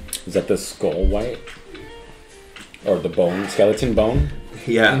 Is that the skull white? Or the bone, skeleton bone?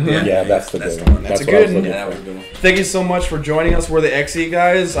 Yeah, Yeah, that's the good the one. one. That's That's a what I was good one. looking Yeah, that for. was a good one. Thank you so much for joining us. We're the XE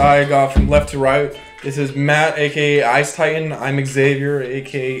guys. I got from left to right. This is Matt, aka Ice Titan. I'm Xavier,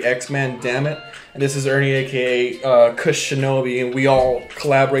 aka X-Man. Damn it. And this is Ernie, aka Kush Shinobi, and we all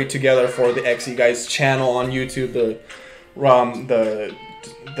collaborate together for the XE Guys channel on YouTube. The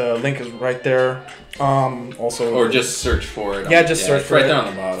The link is right there. Also, or just search for it. Yeah, just search for right it. there on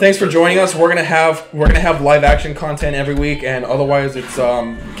the bottom. Thanks for joining us. We're gonna have live action content every week, and otherwise it's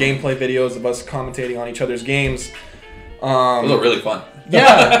gameplay videos of us commentating on each other's games. Those are really fun.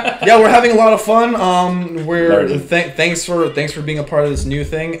 Yeah, we're having a lot of fun. Thanks for being a part of this new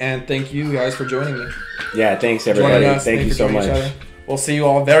thing, and thank you guys for joining me. Yeah, thanks everybody. Thank you so much. We'll see you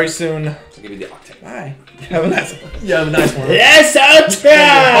all very soon. I'll give you the octane. Bye. Have a nice one. Yes, I'll try.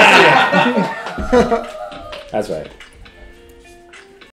 That's right.